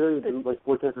we've really been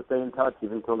fortunate to stay in touch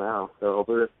even till now. So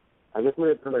over, I guess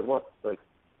we're for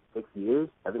 6 years,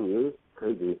 7 years,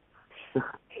 crazy.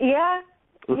 Yeah.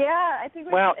 I think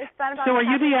it's been about. So are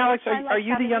you the Alex? Are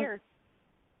you the young? Years.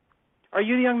 Are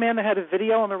you the young man that had a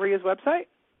video on Maria's website?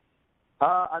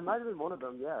 I might have been one of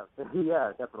them. Yeah.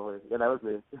 Yeah, definitely. Yeah, that was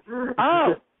me.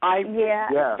 Oh,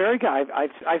 yeah. Very good.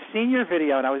 I've seen your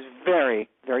video, and I was very,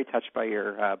 very touched by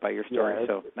your story. Yeah,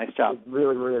 so nice job. It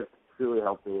really, really, truly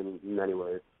helped me in many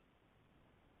ways.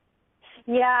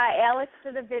 Yeah, Alex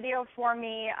did a video for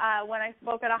me when I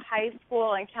spoke at a high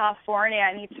school in California,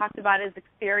 and he talked about his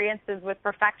experiences with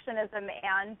perfectionism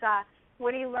and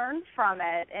what he learned from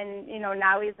it. And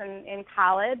now he's in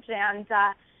college, and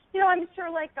I'm sure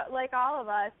like all of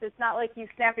us, it's not like you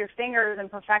snap your fingers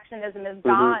and perfectionism is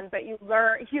gone, but you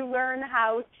learn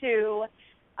how to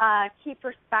keep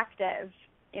perspective,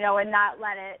 and not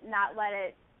let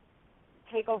it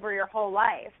take over your whole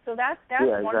life. So that's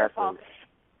wonderful.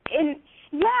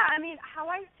 Exactly. How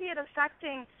I see it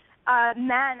affecting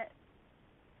men,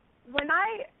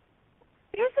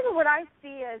 basically what I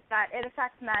see is that it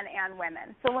affects men and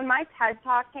women. So when my TED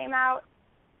Talk came out,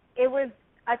 it was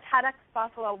a TEDx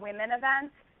Buffalo women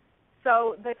event,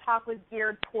 so the talk was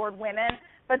geared toward women.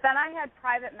 But then I had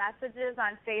private messages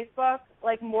on Facebook,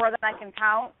 more than I can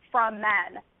count, from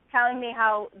men, telling me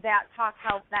how that talk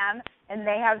helped them, and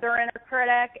they have their inner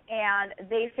critic, and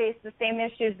they face the same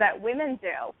issues that women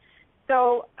do.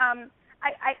 So I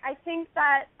think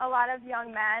that a lot of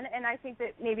young men, and I think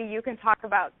that maybe you can talk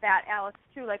about that, Alex,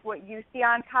 too, what you see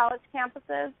on college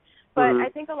campuses, but I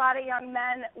think a lot of young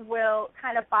men will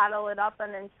kind of bottle it up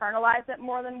and internalize it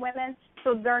more than women,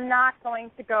 so they're not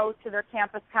going to go to their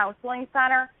campus counseling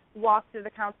center, walk through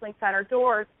the counseling center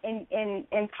doors and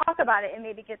talk about it and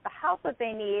maybe get the help that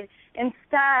they need.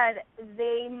 Instead,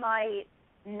 they might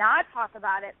not talk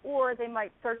about it, or they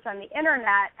might search on the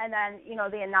internet, and then,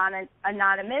 the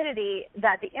anonymity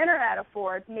that the internet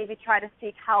affords, maybe try to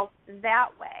seek help that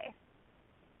way.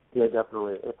 Yeah,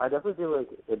 definitely. I definitely feel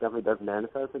like it definitely does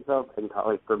manifest itself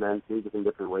for men too, just in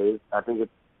different ways. I feel like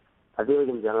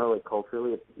in general,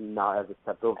 culturally, it's not as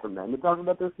acceptable for men to talk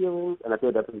about their feelings, and I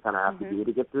feel that's what you kind of have to do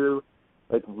to get through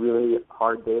really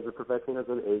hard days of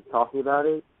perfectionism is talking about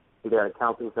it, either at a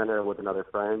counseling center or with another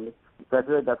friend. So I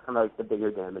feel like that's kind of the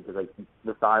bigger damage. Is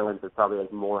the silence is probably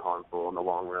more harmful in the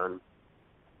long run.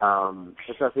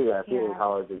 Especially being in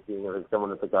college and being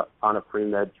someone that's on a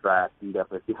pre-med track, you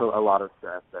definitely feel a lot of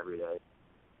stress every day.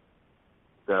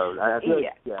 So I feel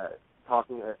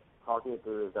talking it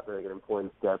through is definitely an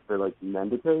important step for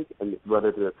men to take, and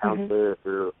whether through a counselor or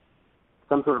through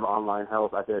some sort of online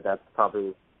help, I feel like that's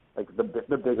probably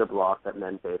the bigger block that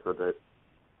men face with it.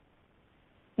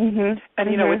 And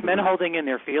with men holding in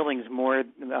their feelings more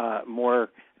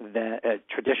than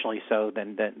traditionally so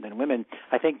than women,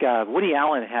 I think Woody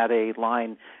Allen had a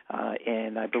line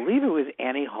in, I believe it was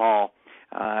Annie Hall.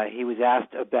 He was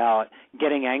asked about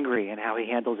getting angry and how he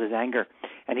handles his anger,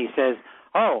 and he says,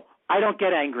 "Oh, I don't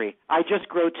get angry. I just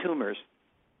grow tumors."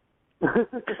 And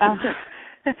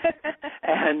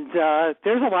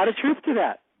there's a lot of truth to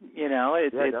that.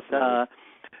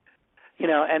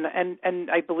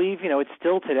 And I believe, it's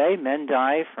still today, men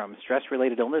die from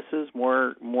stress-related illnesses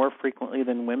more frequently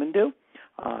than women do.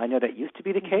 I know that used to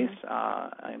be the case.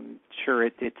 I'm sure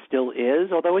it still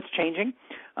is, although it's changing.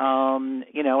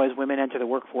 As women enter the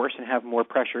workforce and have more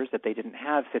pressures that they didn't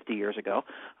have 50 years ago,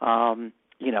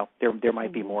 there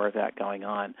might be more of that going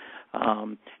on.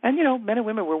 And men and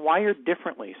women, we're wired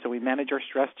differently, so we manage our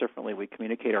stress differently. We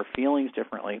communicate our feelings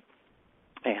differently.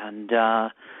 And,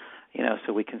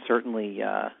 so we can certainly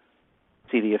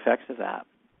see the effects of that.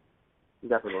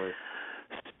 Definitely.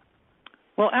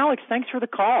 Well, Alex, thanks for the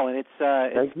call, and it's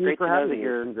great to know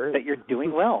that you're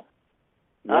doing well.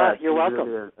 Yeah, you're welcome.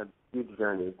 Really a huge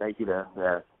journey. Thank you,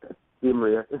 See you,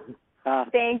 Maria.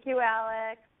 Thank you,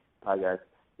 Alex. Bye, guys.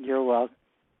 You're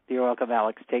welcome,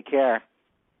 Alex. Take care.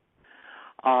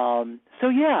 I'm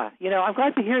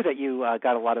glad to hear that you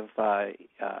got a lot of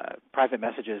private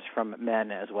messages from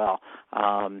men as well,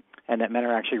 and that men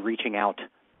are actually reaching out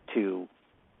to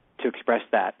express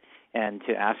that and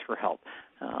to ask for help.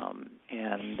 I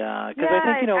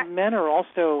think men are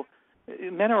also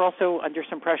under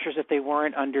some pressures that they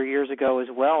weren't under years ago as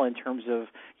well, in terms of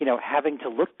having to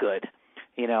look good.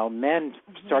 Men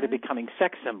started becoming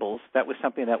sex symbols. That was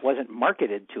something that wasn't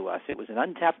marketed to us. It was an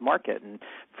untapped market, and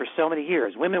for so many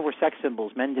years, women were sex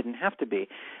symbols. Men didn't have to be.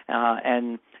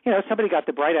 Somebody got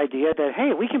the bright idea that,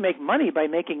 hey, we can make money by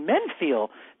making men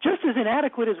feel just as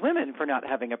inadequate as women for not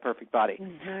having a perfect body.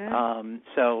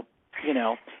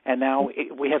 And now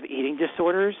we have eating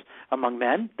disorders among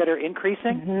men that are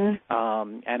increasing.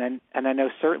 And I know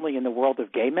certainly in the world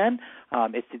of gay men,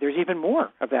 there's even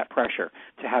more of that pressure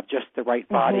to have just the right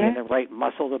body and the right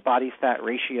muscle to body fat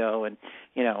ratio, and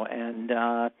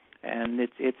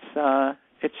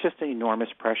it's just an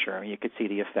enormous pressure. I mean, you could see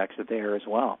the effects of there as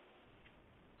well.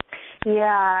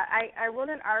 Yeah, I wrote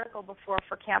an article before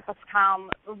for Campus Com,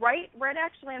 right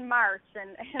actually in March,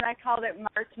 and I called it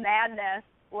March Madness,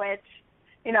 which,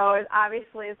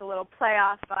 obviously is a little play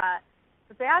off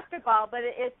basketball, but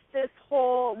it's this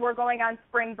whole, we're going on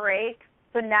spring break,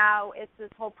 so now it's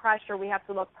this whole pressure, we have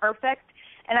to look perfect.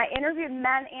 And I interviewed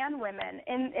men and women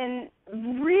in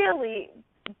really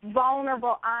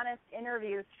vulnerable, honest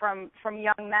interviews from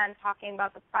young men talking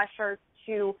about the pressure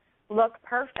to look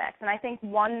perfect. And I think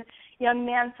one young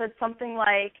man said something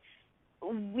like,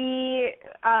 we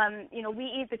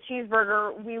eat the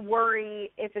cheeseburger, we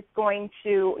worry if it's going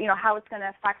to, how it's going to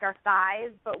affect our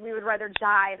size, but we would rather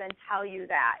die than tell you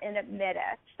that and admit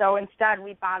it. So instead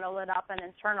we bottle it up and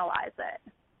internalize it.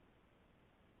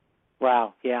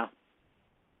 Wow, yeah.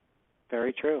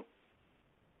 Very true.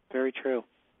 Very true.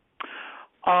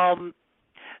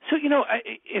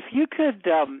 If you could,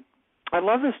 I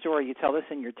love the story you tell us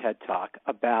in your TED Talk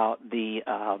about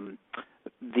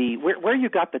where you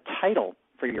got the title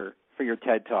for your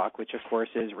TED Talk, which of course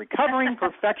is Recovering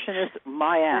Perfectionist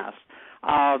My Ass.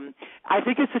 I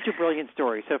think it's such a brilliant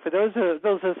story. So for those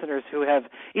listeners who have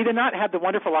either not had the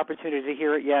wonderful opportunity to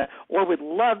hear it yet or would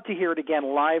love to hear it again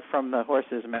live from the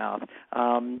horse's mouth,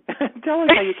 tell us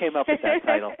how you came up with that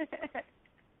title.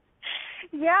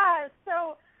 Yeah,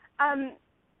 so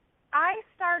I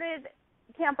started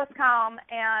Campus Com,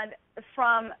 and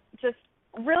from just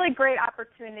really great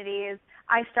opportunities,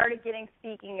 I started getting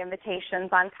speaking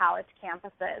invitations on college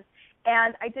campuses.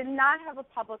 And I did not have a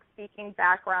public speaking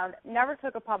background, never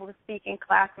took a public speaking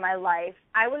class in my life.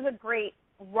 I was a great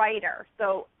writer,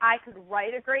 so I could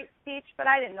write a great speech, but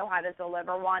I didn't know how to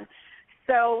deliver one.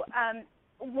 So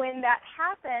when that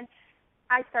happened,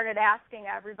 I started asking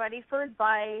everybody for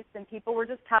advice, and people were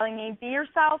just telling me, be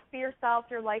yourself, you're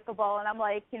likable. And I'm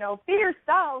like, be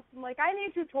yourself. I'm like, I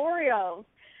need tutorials.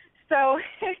 So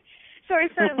I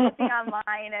started looking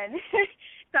online and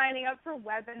signing up for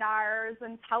webinars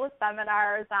and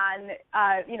teleseminars on,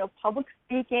 public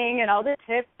speaking and all the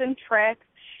tips and tricks.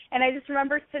 And I just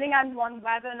remember sitting on one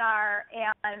webinar,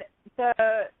 and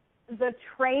the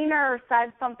trainer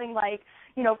said something like,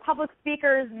 public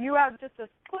speakers, you have just a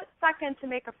split second to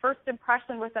make a first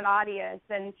impression with an audience.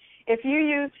 And if you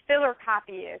use filler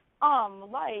copy,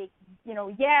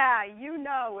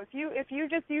 if you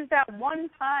just use that one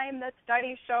time, that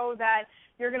studies show that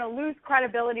you're going to lose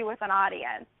credibility with an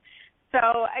audience. So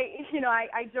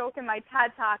I joke in my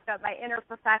TED Talk that my inner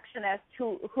perfectionist,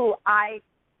 who I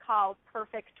call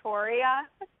Perfectoria,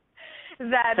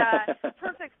 that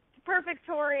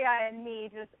Perfectoria and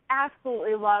me just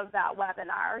absolutely love that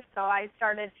webinar. So I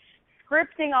started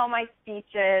scripting all my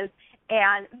speeches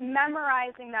and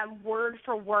memorizing them word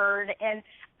for word. And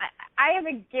I have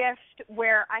a gift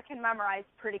where I can memorize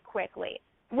pretty quickly,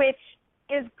 which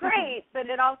is great, but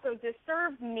it also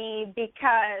disturbs me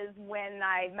because when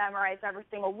I memorize every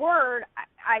single word,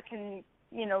 I can,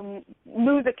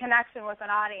 lose a connection with an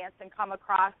audience and come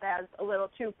across as a little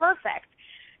too perfect.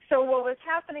 So what was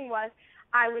happening was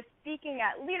I was speaking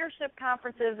at leadership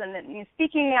conferences and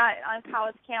speaking on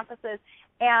college campuses,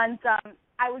 and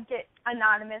I would get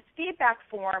anonymous feedback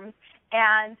forms,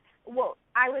 and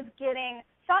I was getting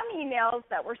some emails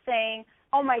that were saying,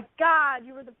 oh, my God,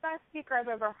 you were the best speaker I've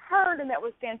ever heard, and that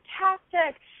was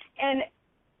fantastic. And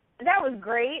that was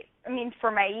great,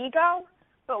 for my ego.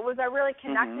 but was I really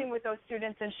connecting with those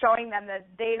students and showing them that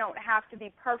they don't have to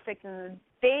be perfect and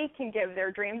they can give their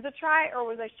dreams a try, or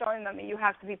was I showing them that you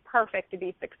have to be perfect to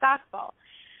be successful?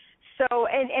 So,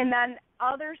 and then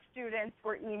other students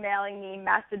were emailing me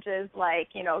messages like,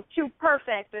 too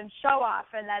perfect and show off.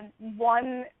 And then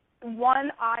one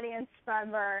audience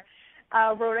member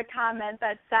wrote a comment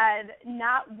that said,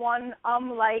 not one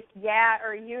like yeah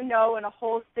or in a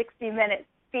whole 60-minute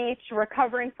speech,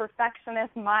 recovering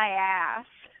perfectionist my ass.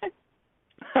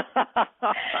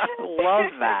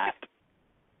 Love that.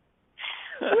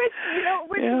 Which I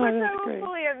will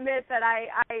fully admit that I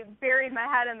buried my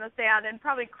head in the sand and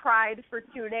probably cried for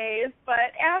 2 days.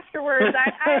 But afterwards,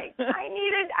 I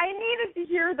needed to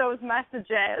hear those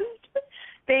messages.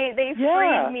 They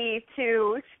freed me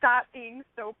to stop being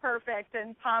so perfect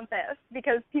and pompous,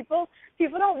 because people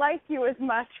don't like you as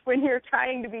much when you're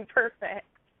trying to be perfect.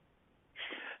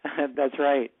 That's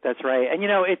right. And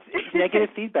it's negative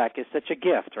feedback is such a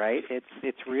gift, right?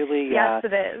 It's really yes,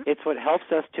 it is. It's what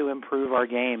helps us to improve our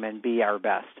game and be our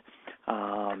best.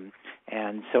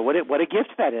 And so what a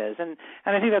gift that is. And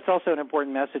I think that's also an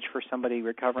important message for somebody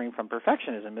recovering from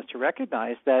perfectionism, is to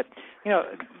recognize that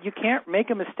you can't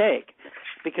make a mistake,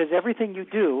 because everything you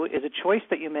do is a choice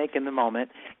that you make in the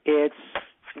moment. It's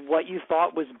what you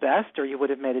thought was best, or you would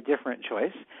have made a different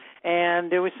choice,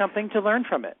 and there was something to learn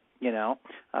from it.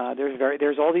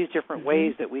 There's all these different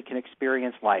ways that we can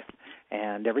experience life,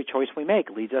 and every choice we make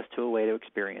leads us to a way to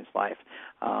experience life.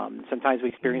 Sometimes we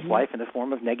experience life in the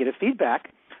form of negative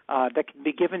feedback that can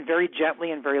be given very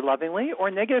gently and very lovingly, or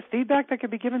negative feedback that can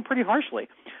be given pretty harshly.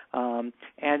 And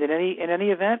in any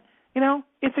event,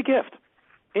 it's a gift.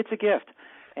 It's a gift,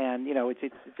 and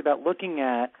it's about looking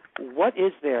at what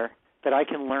is there that I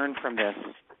can learn from this.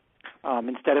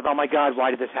 Instead of, oh, my God,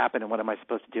 why did this happen and what am I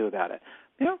supposed to do about it?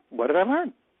 What did I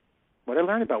learn? What did I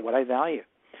learn about what I value?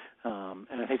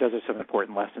 And I think those are some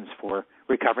important lessons for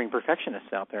recovering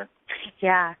perfectionists out there.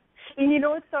 Yeah. And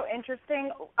what's so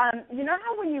interesting? How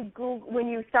when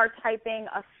you start typing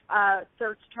a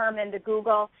search term into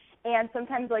Google, and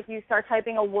sometimes you start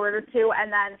typing a word or two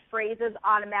and then phrases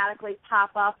automatically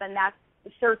pop up, and that's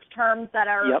search terms that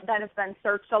have been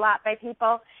searched a lot by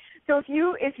people. So if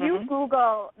you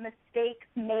Google mistakes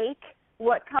make,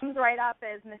 what comes right up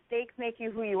is mistakes make you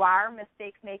who you are,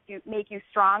 mistakes make you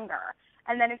stronger.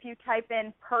 And then if you type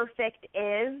in perfect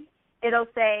is, it'll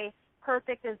say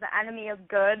perfect is the enemy of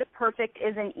good, perfect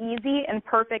isn't easy, and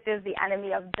perfect is the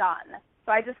enemy of done.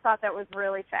 So I just thought that was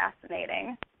really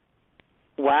fascinating.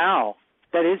 Wow,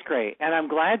 that is great. And I'm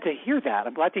glad to hear that.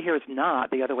 I'm glad to hear it's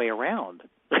not the other way around.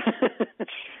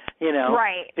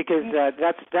 Right? Because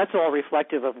that's all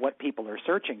reflective of what people are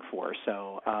searching for.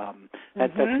 So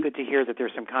that's good to hear that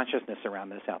there's some consciousness around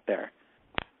this out there.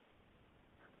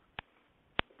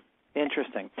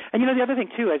 Interesting. And the other thing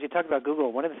too, as you talk about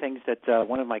Google, one of the things that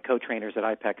one of my co-trainers at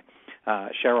IPEC,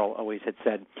 Schall, always had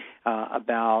said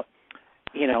about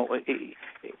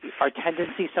our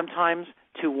tendency sometimes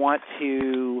to want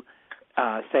to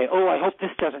say, oh, I hope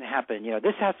this doesn't happen.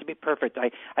 This has to be perfect.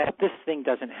 I hope this thing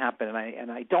doesn't happen,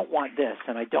 and I don't want this,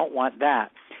 and I don't want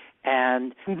that.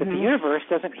 And that the universe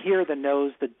doesn't hear the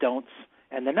no's, the don'ts,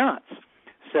 and the nots.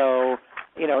 So,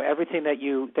 everything that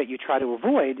you try to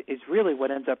avoid is really what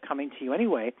ends up coming to you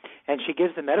anyway. And she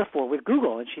gives the metaphor with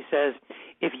Google, and she says,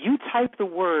 if you type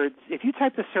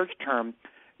the search term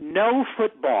no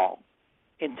football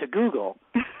into Google,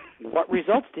 what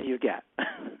results do you get?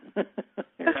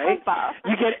 Right? Football.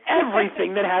 You get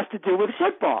everything that has to do with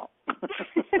football.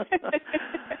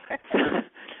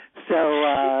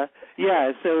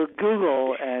 So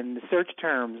Google and search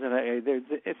terms, and there's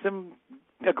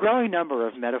a growing number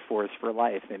of metaphors for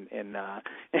life in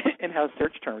how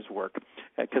search terms work,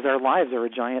 because our lives are a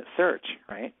giant search,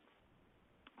 right?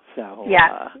 So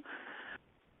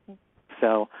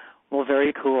well,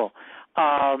 very cool.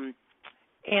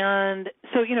 And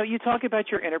so, you talk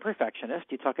about your inner perfectionist.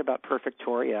 You talk about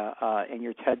Perfectoria in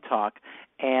your TED Talk.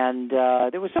 And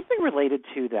there was something related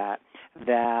to that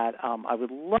I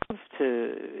would love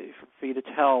for you to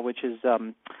tell, which is,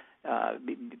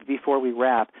 before we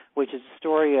wrap, which is a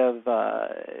story of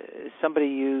somebody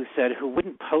you said who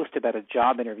wouldn't post about a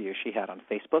job interview she had on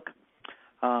Facebook.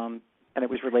 And it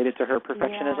was related to her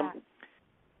perfectionism. Yeah.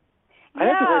 I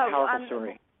think it's a very powerful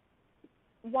story.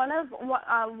 One of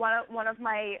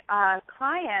my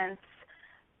clients,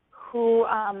 who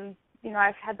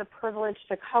I've had the privilege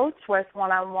to coach with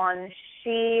one-on-one,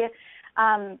 she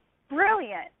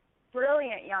brilliant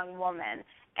young woman,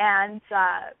 and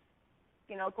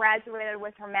graduated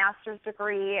with her master's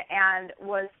degree and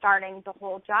was starting the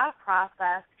whole job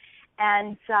process,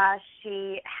 and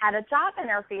she had a job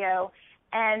interview,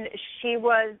 and she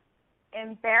was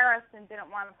embarrassed and didn't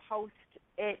want to post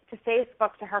it to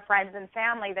Facebook to her friends and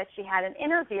family that she had an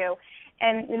interview.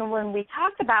 And when we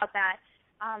talked about that,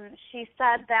 she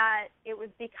said that it was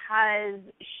because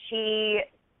she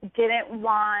didn't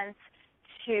want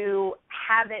to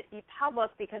have it be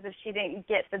public, because if she didn't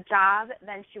get the job,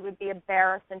 then she would be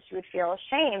embarrassed and she would feel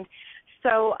ashamed.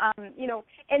 So,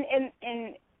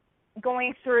 and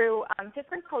going through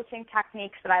different coaching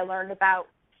techniques that I learned about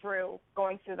through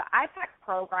going through the IPEC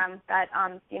program that,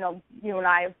 you and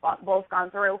I have both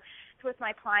gone through with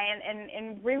my client,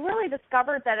 and we really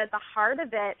discovered that at the heart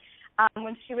of it,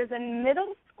 when she was in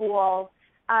middle school,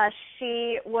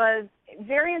 she was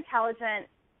very intelligent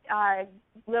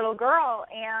little girl,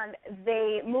 and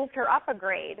they moved her up a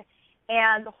grade,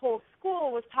 and the whole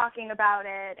school was talking about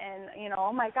it, and,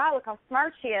 oh, my God, look how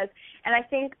smart she is. And I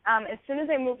think as soon as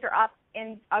they moved her up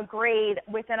in a grade,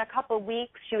 within a couple of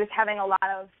weeks, she was having a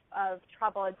lot of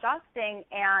trouble adjusting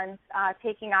and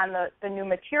taking on the new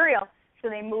material, so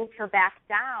they moved her back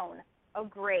down a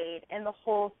grade, and the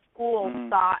whole school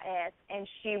saw it, and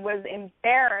she was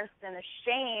embarrassed and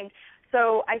ashamed.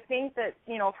 So I think that,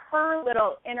 her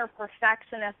little inner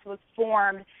perfectionist was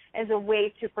formed as a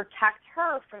way to protect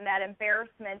her from that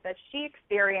embarrassment that she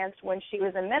experienced when she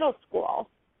was in middle school.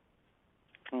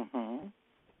 Mm-hmm.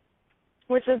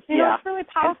 Which is, it's really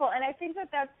powerful. And I think that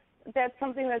that's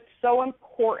something that's so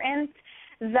important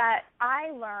that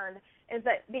I learned, is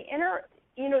that the inner,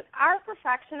 our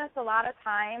perfectionist a lot of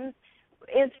times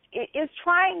is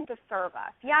trying to serve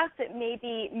us. Yes, it may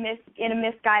be in a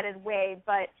misguided way,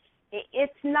 but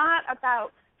it's not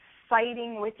about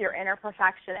fighting with your inner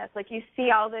perfectionist. Like, you see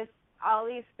all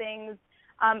these things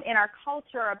in our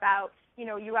culture about,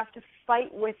 you have to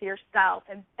fight with yourself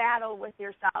and battle with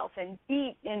yourself and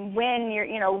beat and win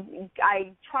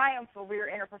I triumph over your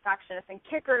inner perfectionist and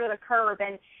kick her to the curb.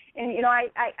 And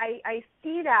I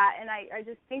see that, and I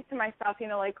just think to myself,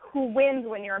 like, who wins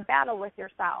when you're in battle with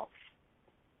yourself?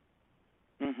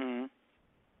 Mm-hmm.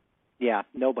 Yeah,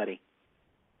 nobody.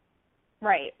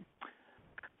 Right.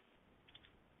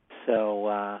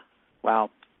 So, wow.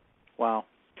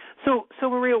 So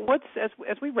Maria,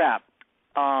 as we wrap,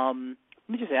 let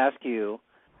me just ask you,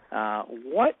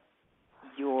 what's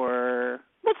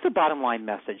the bottom line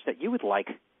message that you would like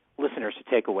listeners to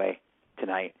take away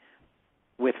tonight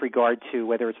with regard to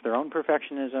whether it's their own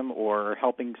perfectionism or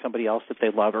helping somebody else that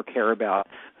they love or care about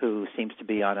who seems to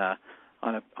be on a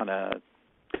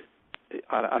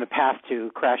path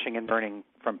to crashing and burning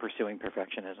from pursuing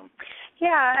perfectionism?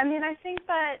 Yeah, I think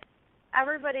that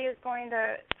everybody is going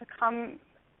to come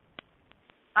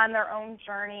on their own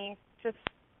journey.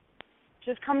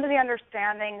 Just come to the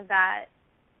understanding that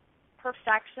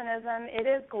perfectionism, it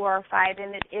is glorified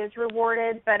and it is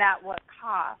rewarded, but at what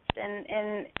cost?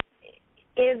 And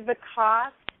is the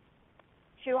cost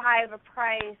too high of a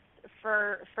price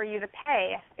for you to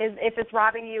pay? If it's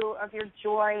robbing you of your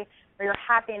joy or your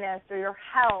happiness or your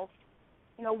health,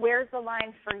 where's the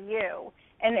line for you?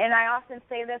 And I often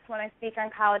say this when I speak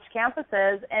on college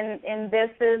campuses, and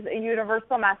this is a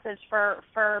universal message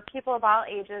for people of all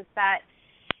ages, that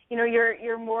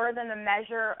you're more than the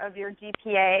measure of your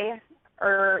GPA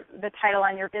or the title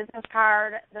on your business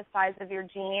card, the size of your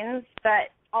jeans,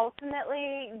 but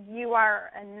ultimately you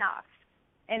are enough.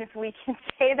 And if we can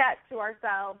say that to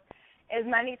ourselves as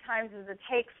many times as it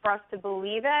takes for us to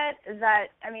believe it,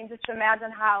 just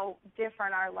imagine how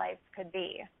different our lives could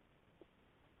be.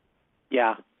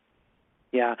 Yeah.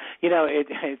 As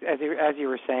you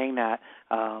were saying that,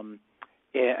 I'm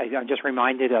just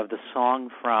reminded of the song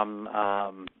from,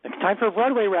 it's time for a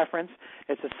Broadway reference.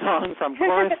 It's a song from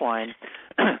Chorus Line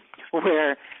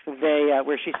where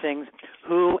she sings,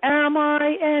 "Who am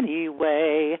I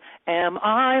anyway? Am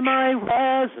I my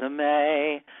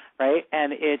resume?" Right?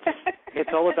 And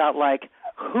it's all about, like,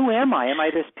 who am I? Am I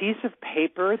this piece of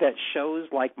paper that shows,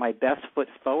 like, my best foot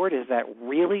forward? Is that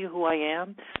really who I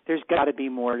am? There's got to be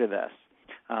more to this.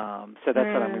 So that's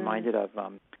what I'm reminded of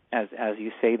as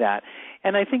you say that.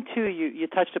 And I think, too, you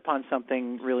touched upon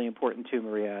something really important, too,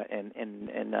 Maria,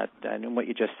 in what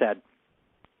you just said.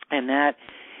 And that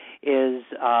is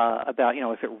about,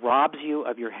 if it robs you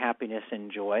of your happiness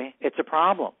and joy, it's a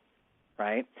problem.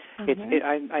 Right?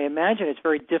 Mm-hmm. I imagine it's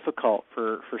very difficult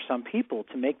for some people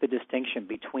to make the distinction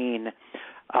between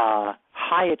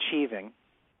high achieving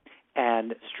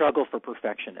and struggle for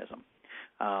perfectionism.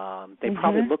 They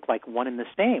probably look like one and the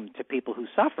same to people who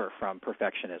suffer from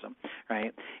perfectionism,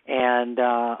 right? And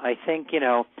I think,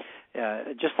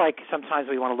 just like sometimes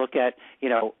we want to look at,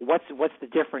 what's the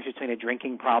difference between a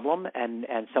drinking problem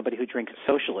and somebody who drinks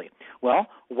socially? Well,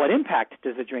 what impact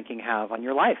does the drinking have on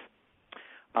your life?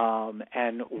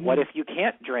 And what if you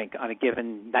can't drink on a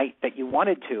given night that you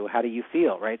wanted to? How do you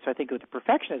feel, right? So I think with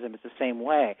perfectionism, it's the same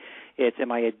way. It's,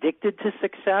 am I addicted to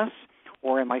success,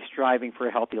 or am I striving for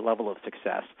a healthy level of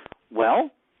success?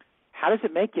 Well, how does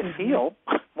it make you feel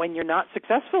when you're not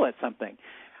successful at something?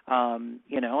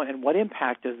 And what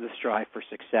impact does the strive for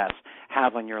success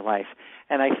have on your life?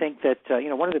 And I think that,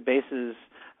 one of the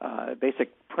basic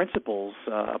principles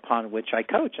upon which I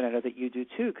coach, and I know that you do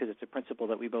too, because it's a principle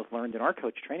that we both learned in our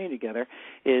coach training together,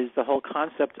 is the whole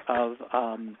concept of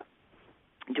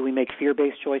do we make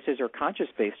fear-based choices or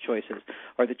conscious-based choices?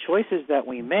 Are the choices that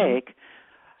we make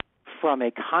from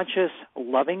a conscious,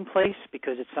 loving place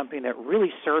because it's something that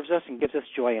really serves us and gives us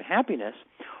joy and happiness,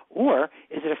 or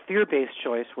is it a fear-based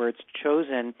choice where it's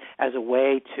chosen as a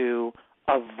way to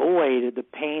avoid the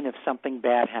pain of something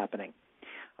bad happening?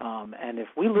 And if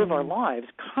we live our lives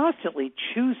constantly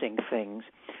choosing things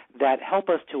that help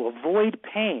us to avoid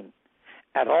pain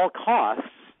at all costs,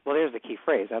 well, there's the key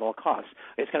phrase, at all costs.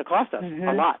 It's going to cost us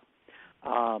a lot.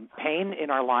 Pain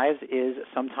in our lives is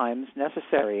sometimes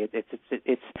necessary.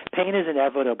 It's pain is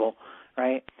inevitable,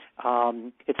 right?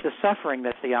 It's the suffering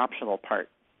that's the optional part.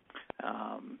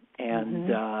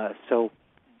 So,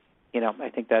 I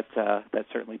think that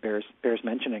certainly bears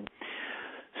mentioning.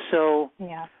 So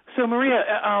Maria,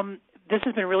 this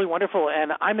has been really wonderful,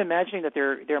 and I'm imagining that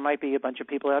there might be a bunch of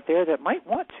people out there that might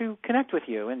want to connect with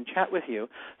you and chat with you.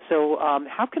 So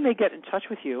how can they get in touch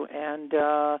with you? And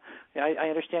I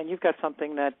understand you've got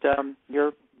something that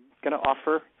you're going to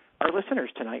offer our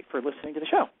listeners tonight for listening to the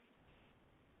show.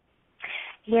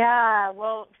 Yeah,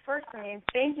 well, first,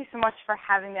 thank you so much for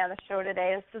having me on the show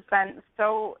today. This has been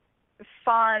so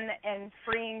fun and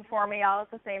freeing for me all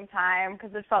at the same time,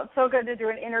 because it felt so good to do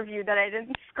an interview that I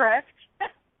didn't script.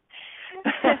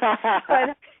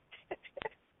 But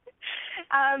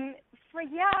for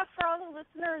all the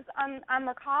listeners on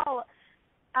the call,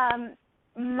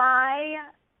 my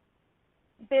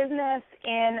business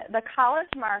in the college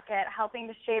market, helping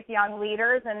to shape young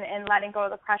leaders and letting go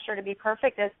of the pressure to be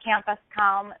perfect, is Campus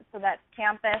Calm. So that's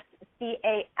campus, CALM.com.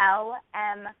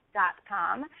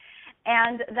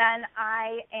 And then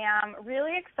I am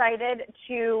really excited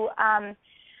to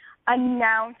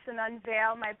announce and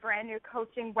unveil my brand new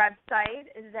coaching website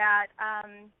that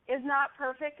is not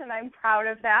perfect, and I'm proud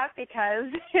of that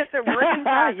because it's a work in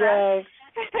progress.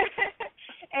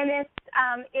 And it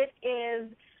is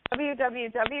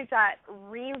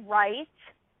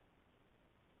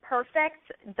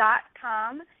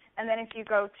www.rewriteperfect.com, and then if you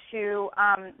go to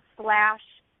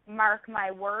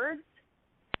 /markmywords,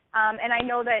 and I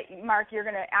know that, Mark, you're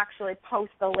going to actually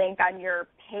post the link on your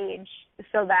page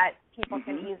so that people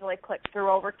can easily click through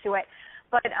over to it.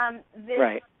 But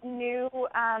this new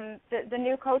the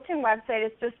new coaching website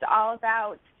is just all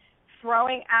about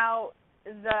throwing out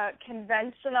the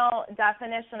conventional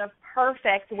definition of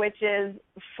perfect, which is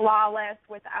flawless,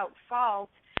 without fault,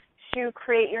 to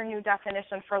create your new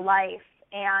definition for life.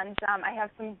 And I have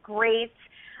some great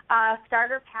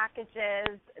starter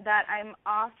packages that I'm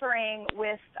offering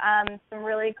with some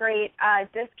really great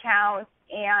discounts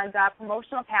and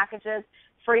promotional packages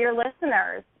for your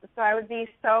listeners. So I would be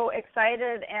so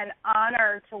excited and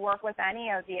honored to work with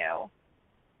any of you.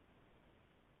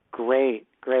 Great.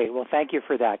 Well, thank you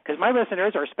for that, because my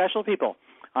listeners are special people,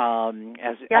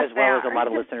 as well as a lot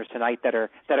of listeners tonight that are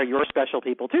your special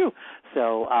people too.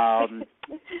 So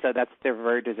they're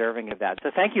very deserving of that. So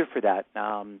thank you for that.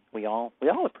 We all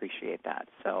appreciate that.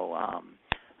 So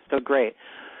great.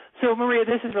 So Maria,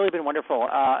 this has really been wonderful.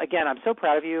 Again, I'm so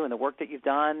proud of you and the work that you've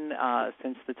done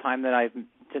since the time that I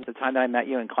met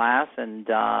you in class, and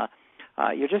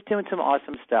you're just doing some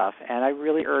awesome stuff. And I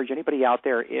really urge anybody out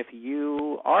there, if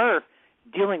you are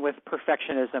dealing with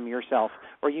perfectionism yourself,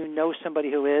 or you know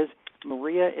somebody who is,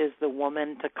 Maria is the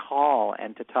woman to call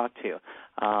and to talk to.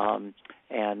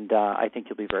 And I think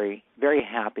you'll be very, very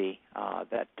happy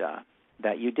that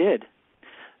you did.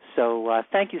 So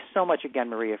thank you so much again,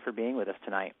 Maria, for being with us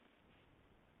tonight.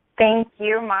 Thank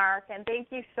you, Mark, and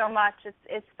thank you so much.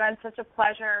 It's been such a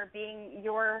pleasure being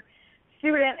your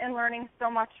student and learning so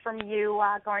much from you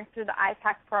going through the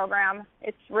IPEC program.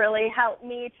 It's really helped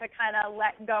me to kind of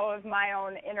let go of my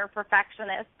own inner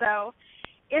perfectionist. So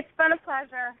it's been a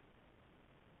pleasure.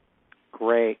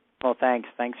 Great. Well, thanks.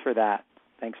 Thanks for that.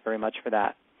 Thanks very much for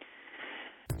that.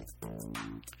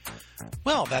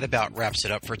 Well, that about wraps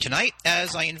it up for tonight,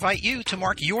 as I invite you to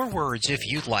mark your words if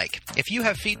you'd like. If you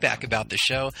have feedback about the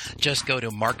show, just go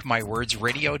to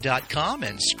markmywordsradio.com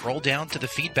and scroll down to the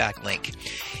feedback link.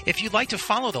 If you'd like to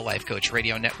follow the Life Coach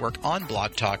Radio Network on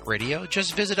Blog Talk Radio,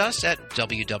 just visit us at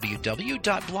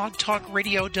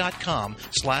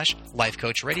www.blogtalkradio.com/Life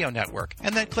Coach Radio Network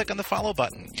and then click on the follow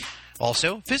button.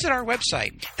 Also, visit our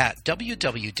website at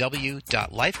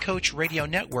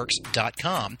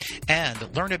www.lifecoachradionetworks.com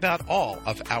and learn about all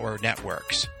of our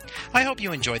networks. I hope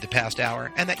you enjoyed the past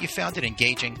hour and that you found it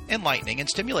engaging, enlightening, and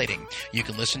stimulating. You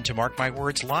can listen to Mark My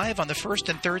Words live on the first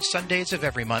and third Sundays of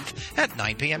every month at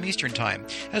 9 p.m. Eastern Time,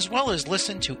 as well as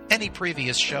listen to any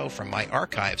previous show from my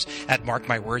archives at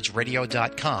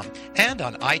markmywordsradio.com and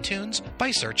on iTunes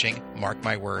by searching Mark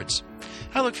My Words.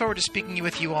 I look forward to speaking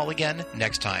with you all again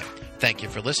next time. Thank you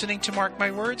for listening to Mark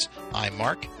My Words. I'm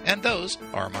Mark, and those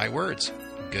are my words.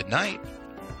 Good night.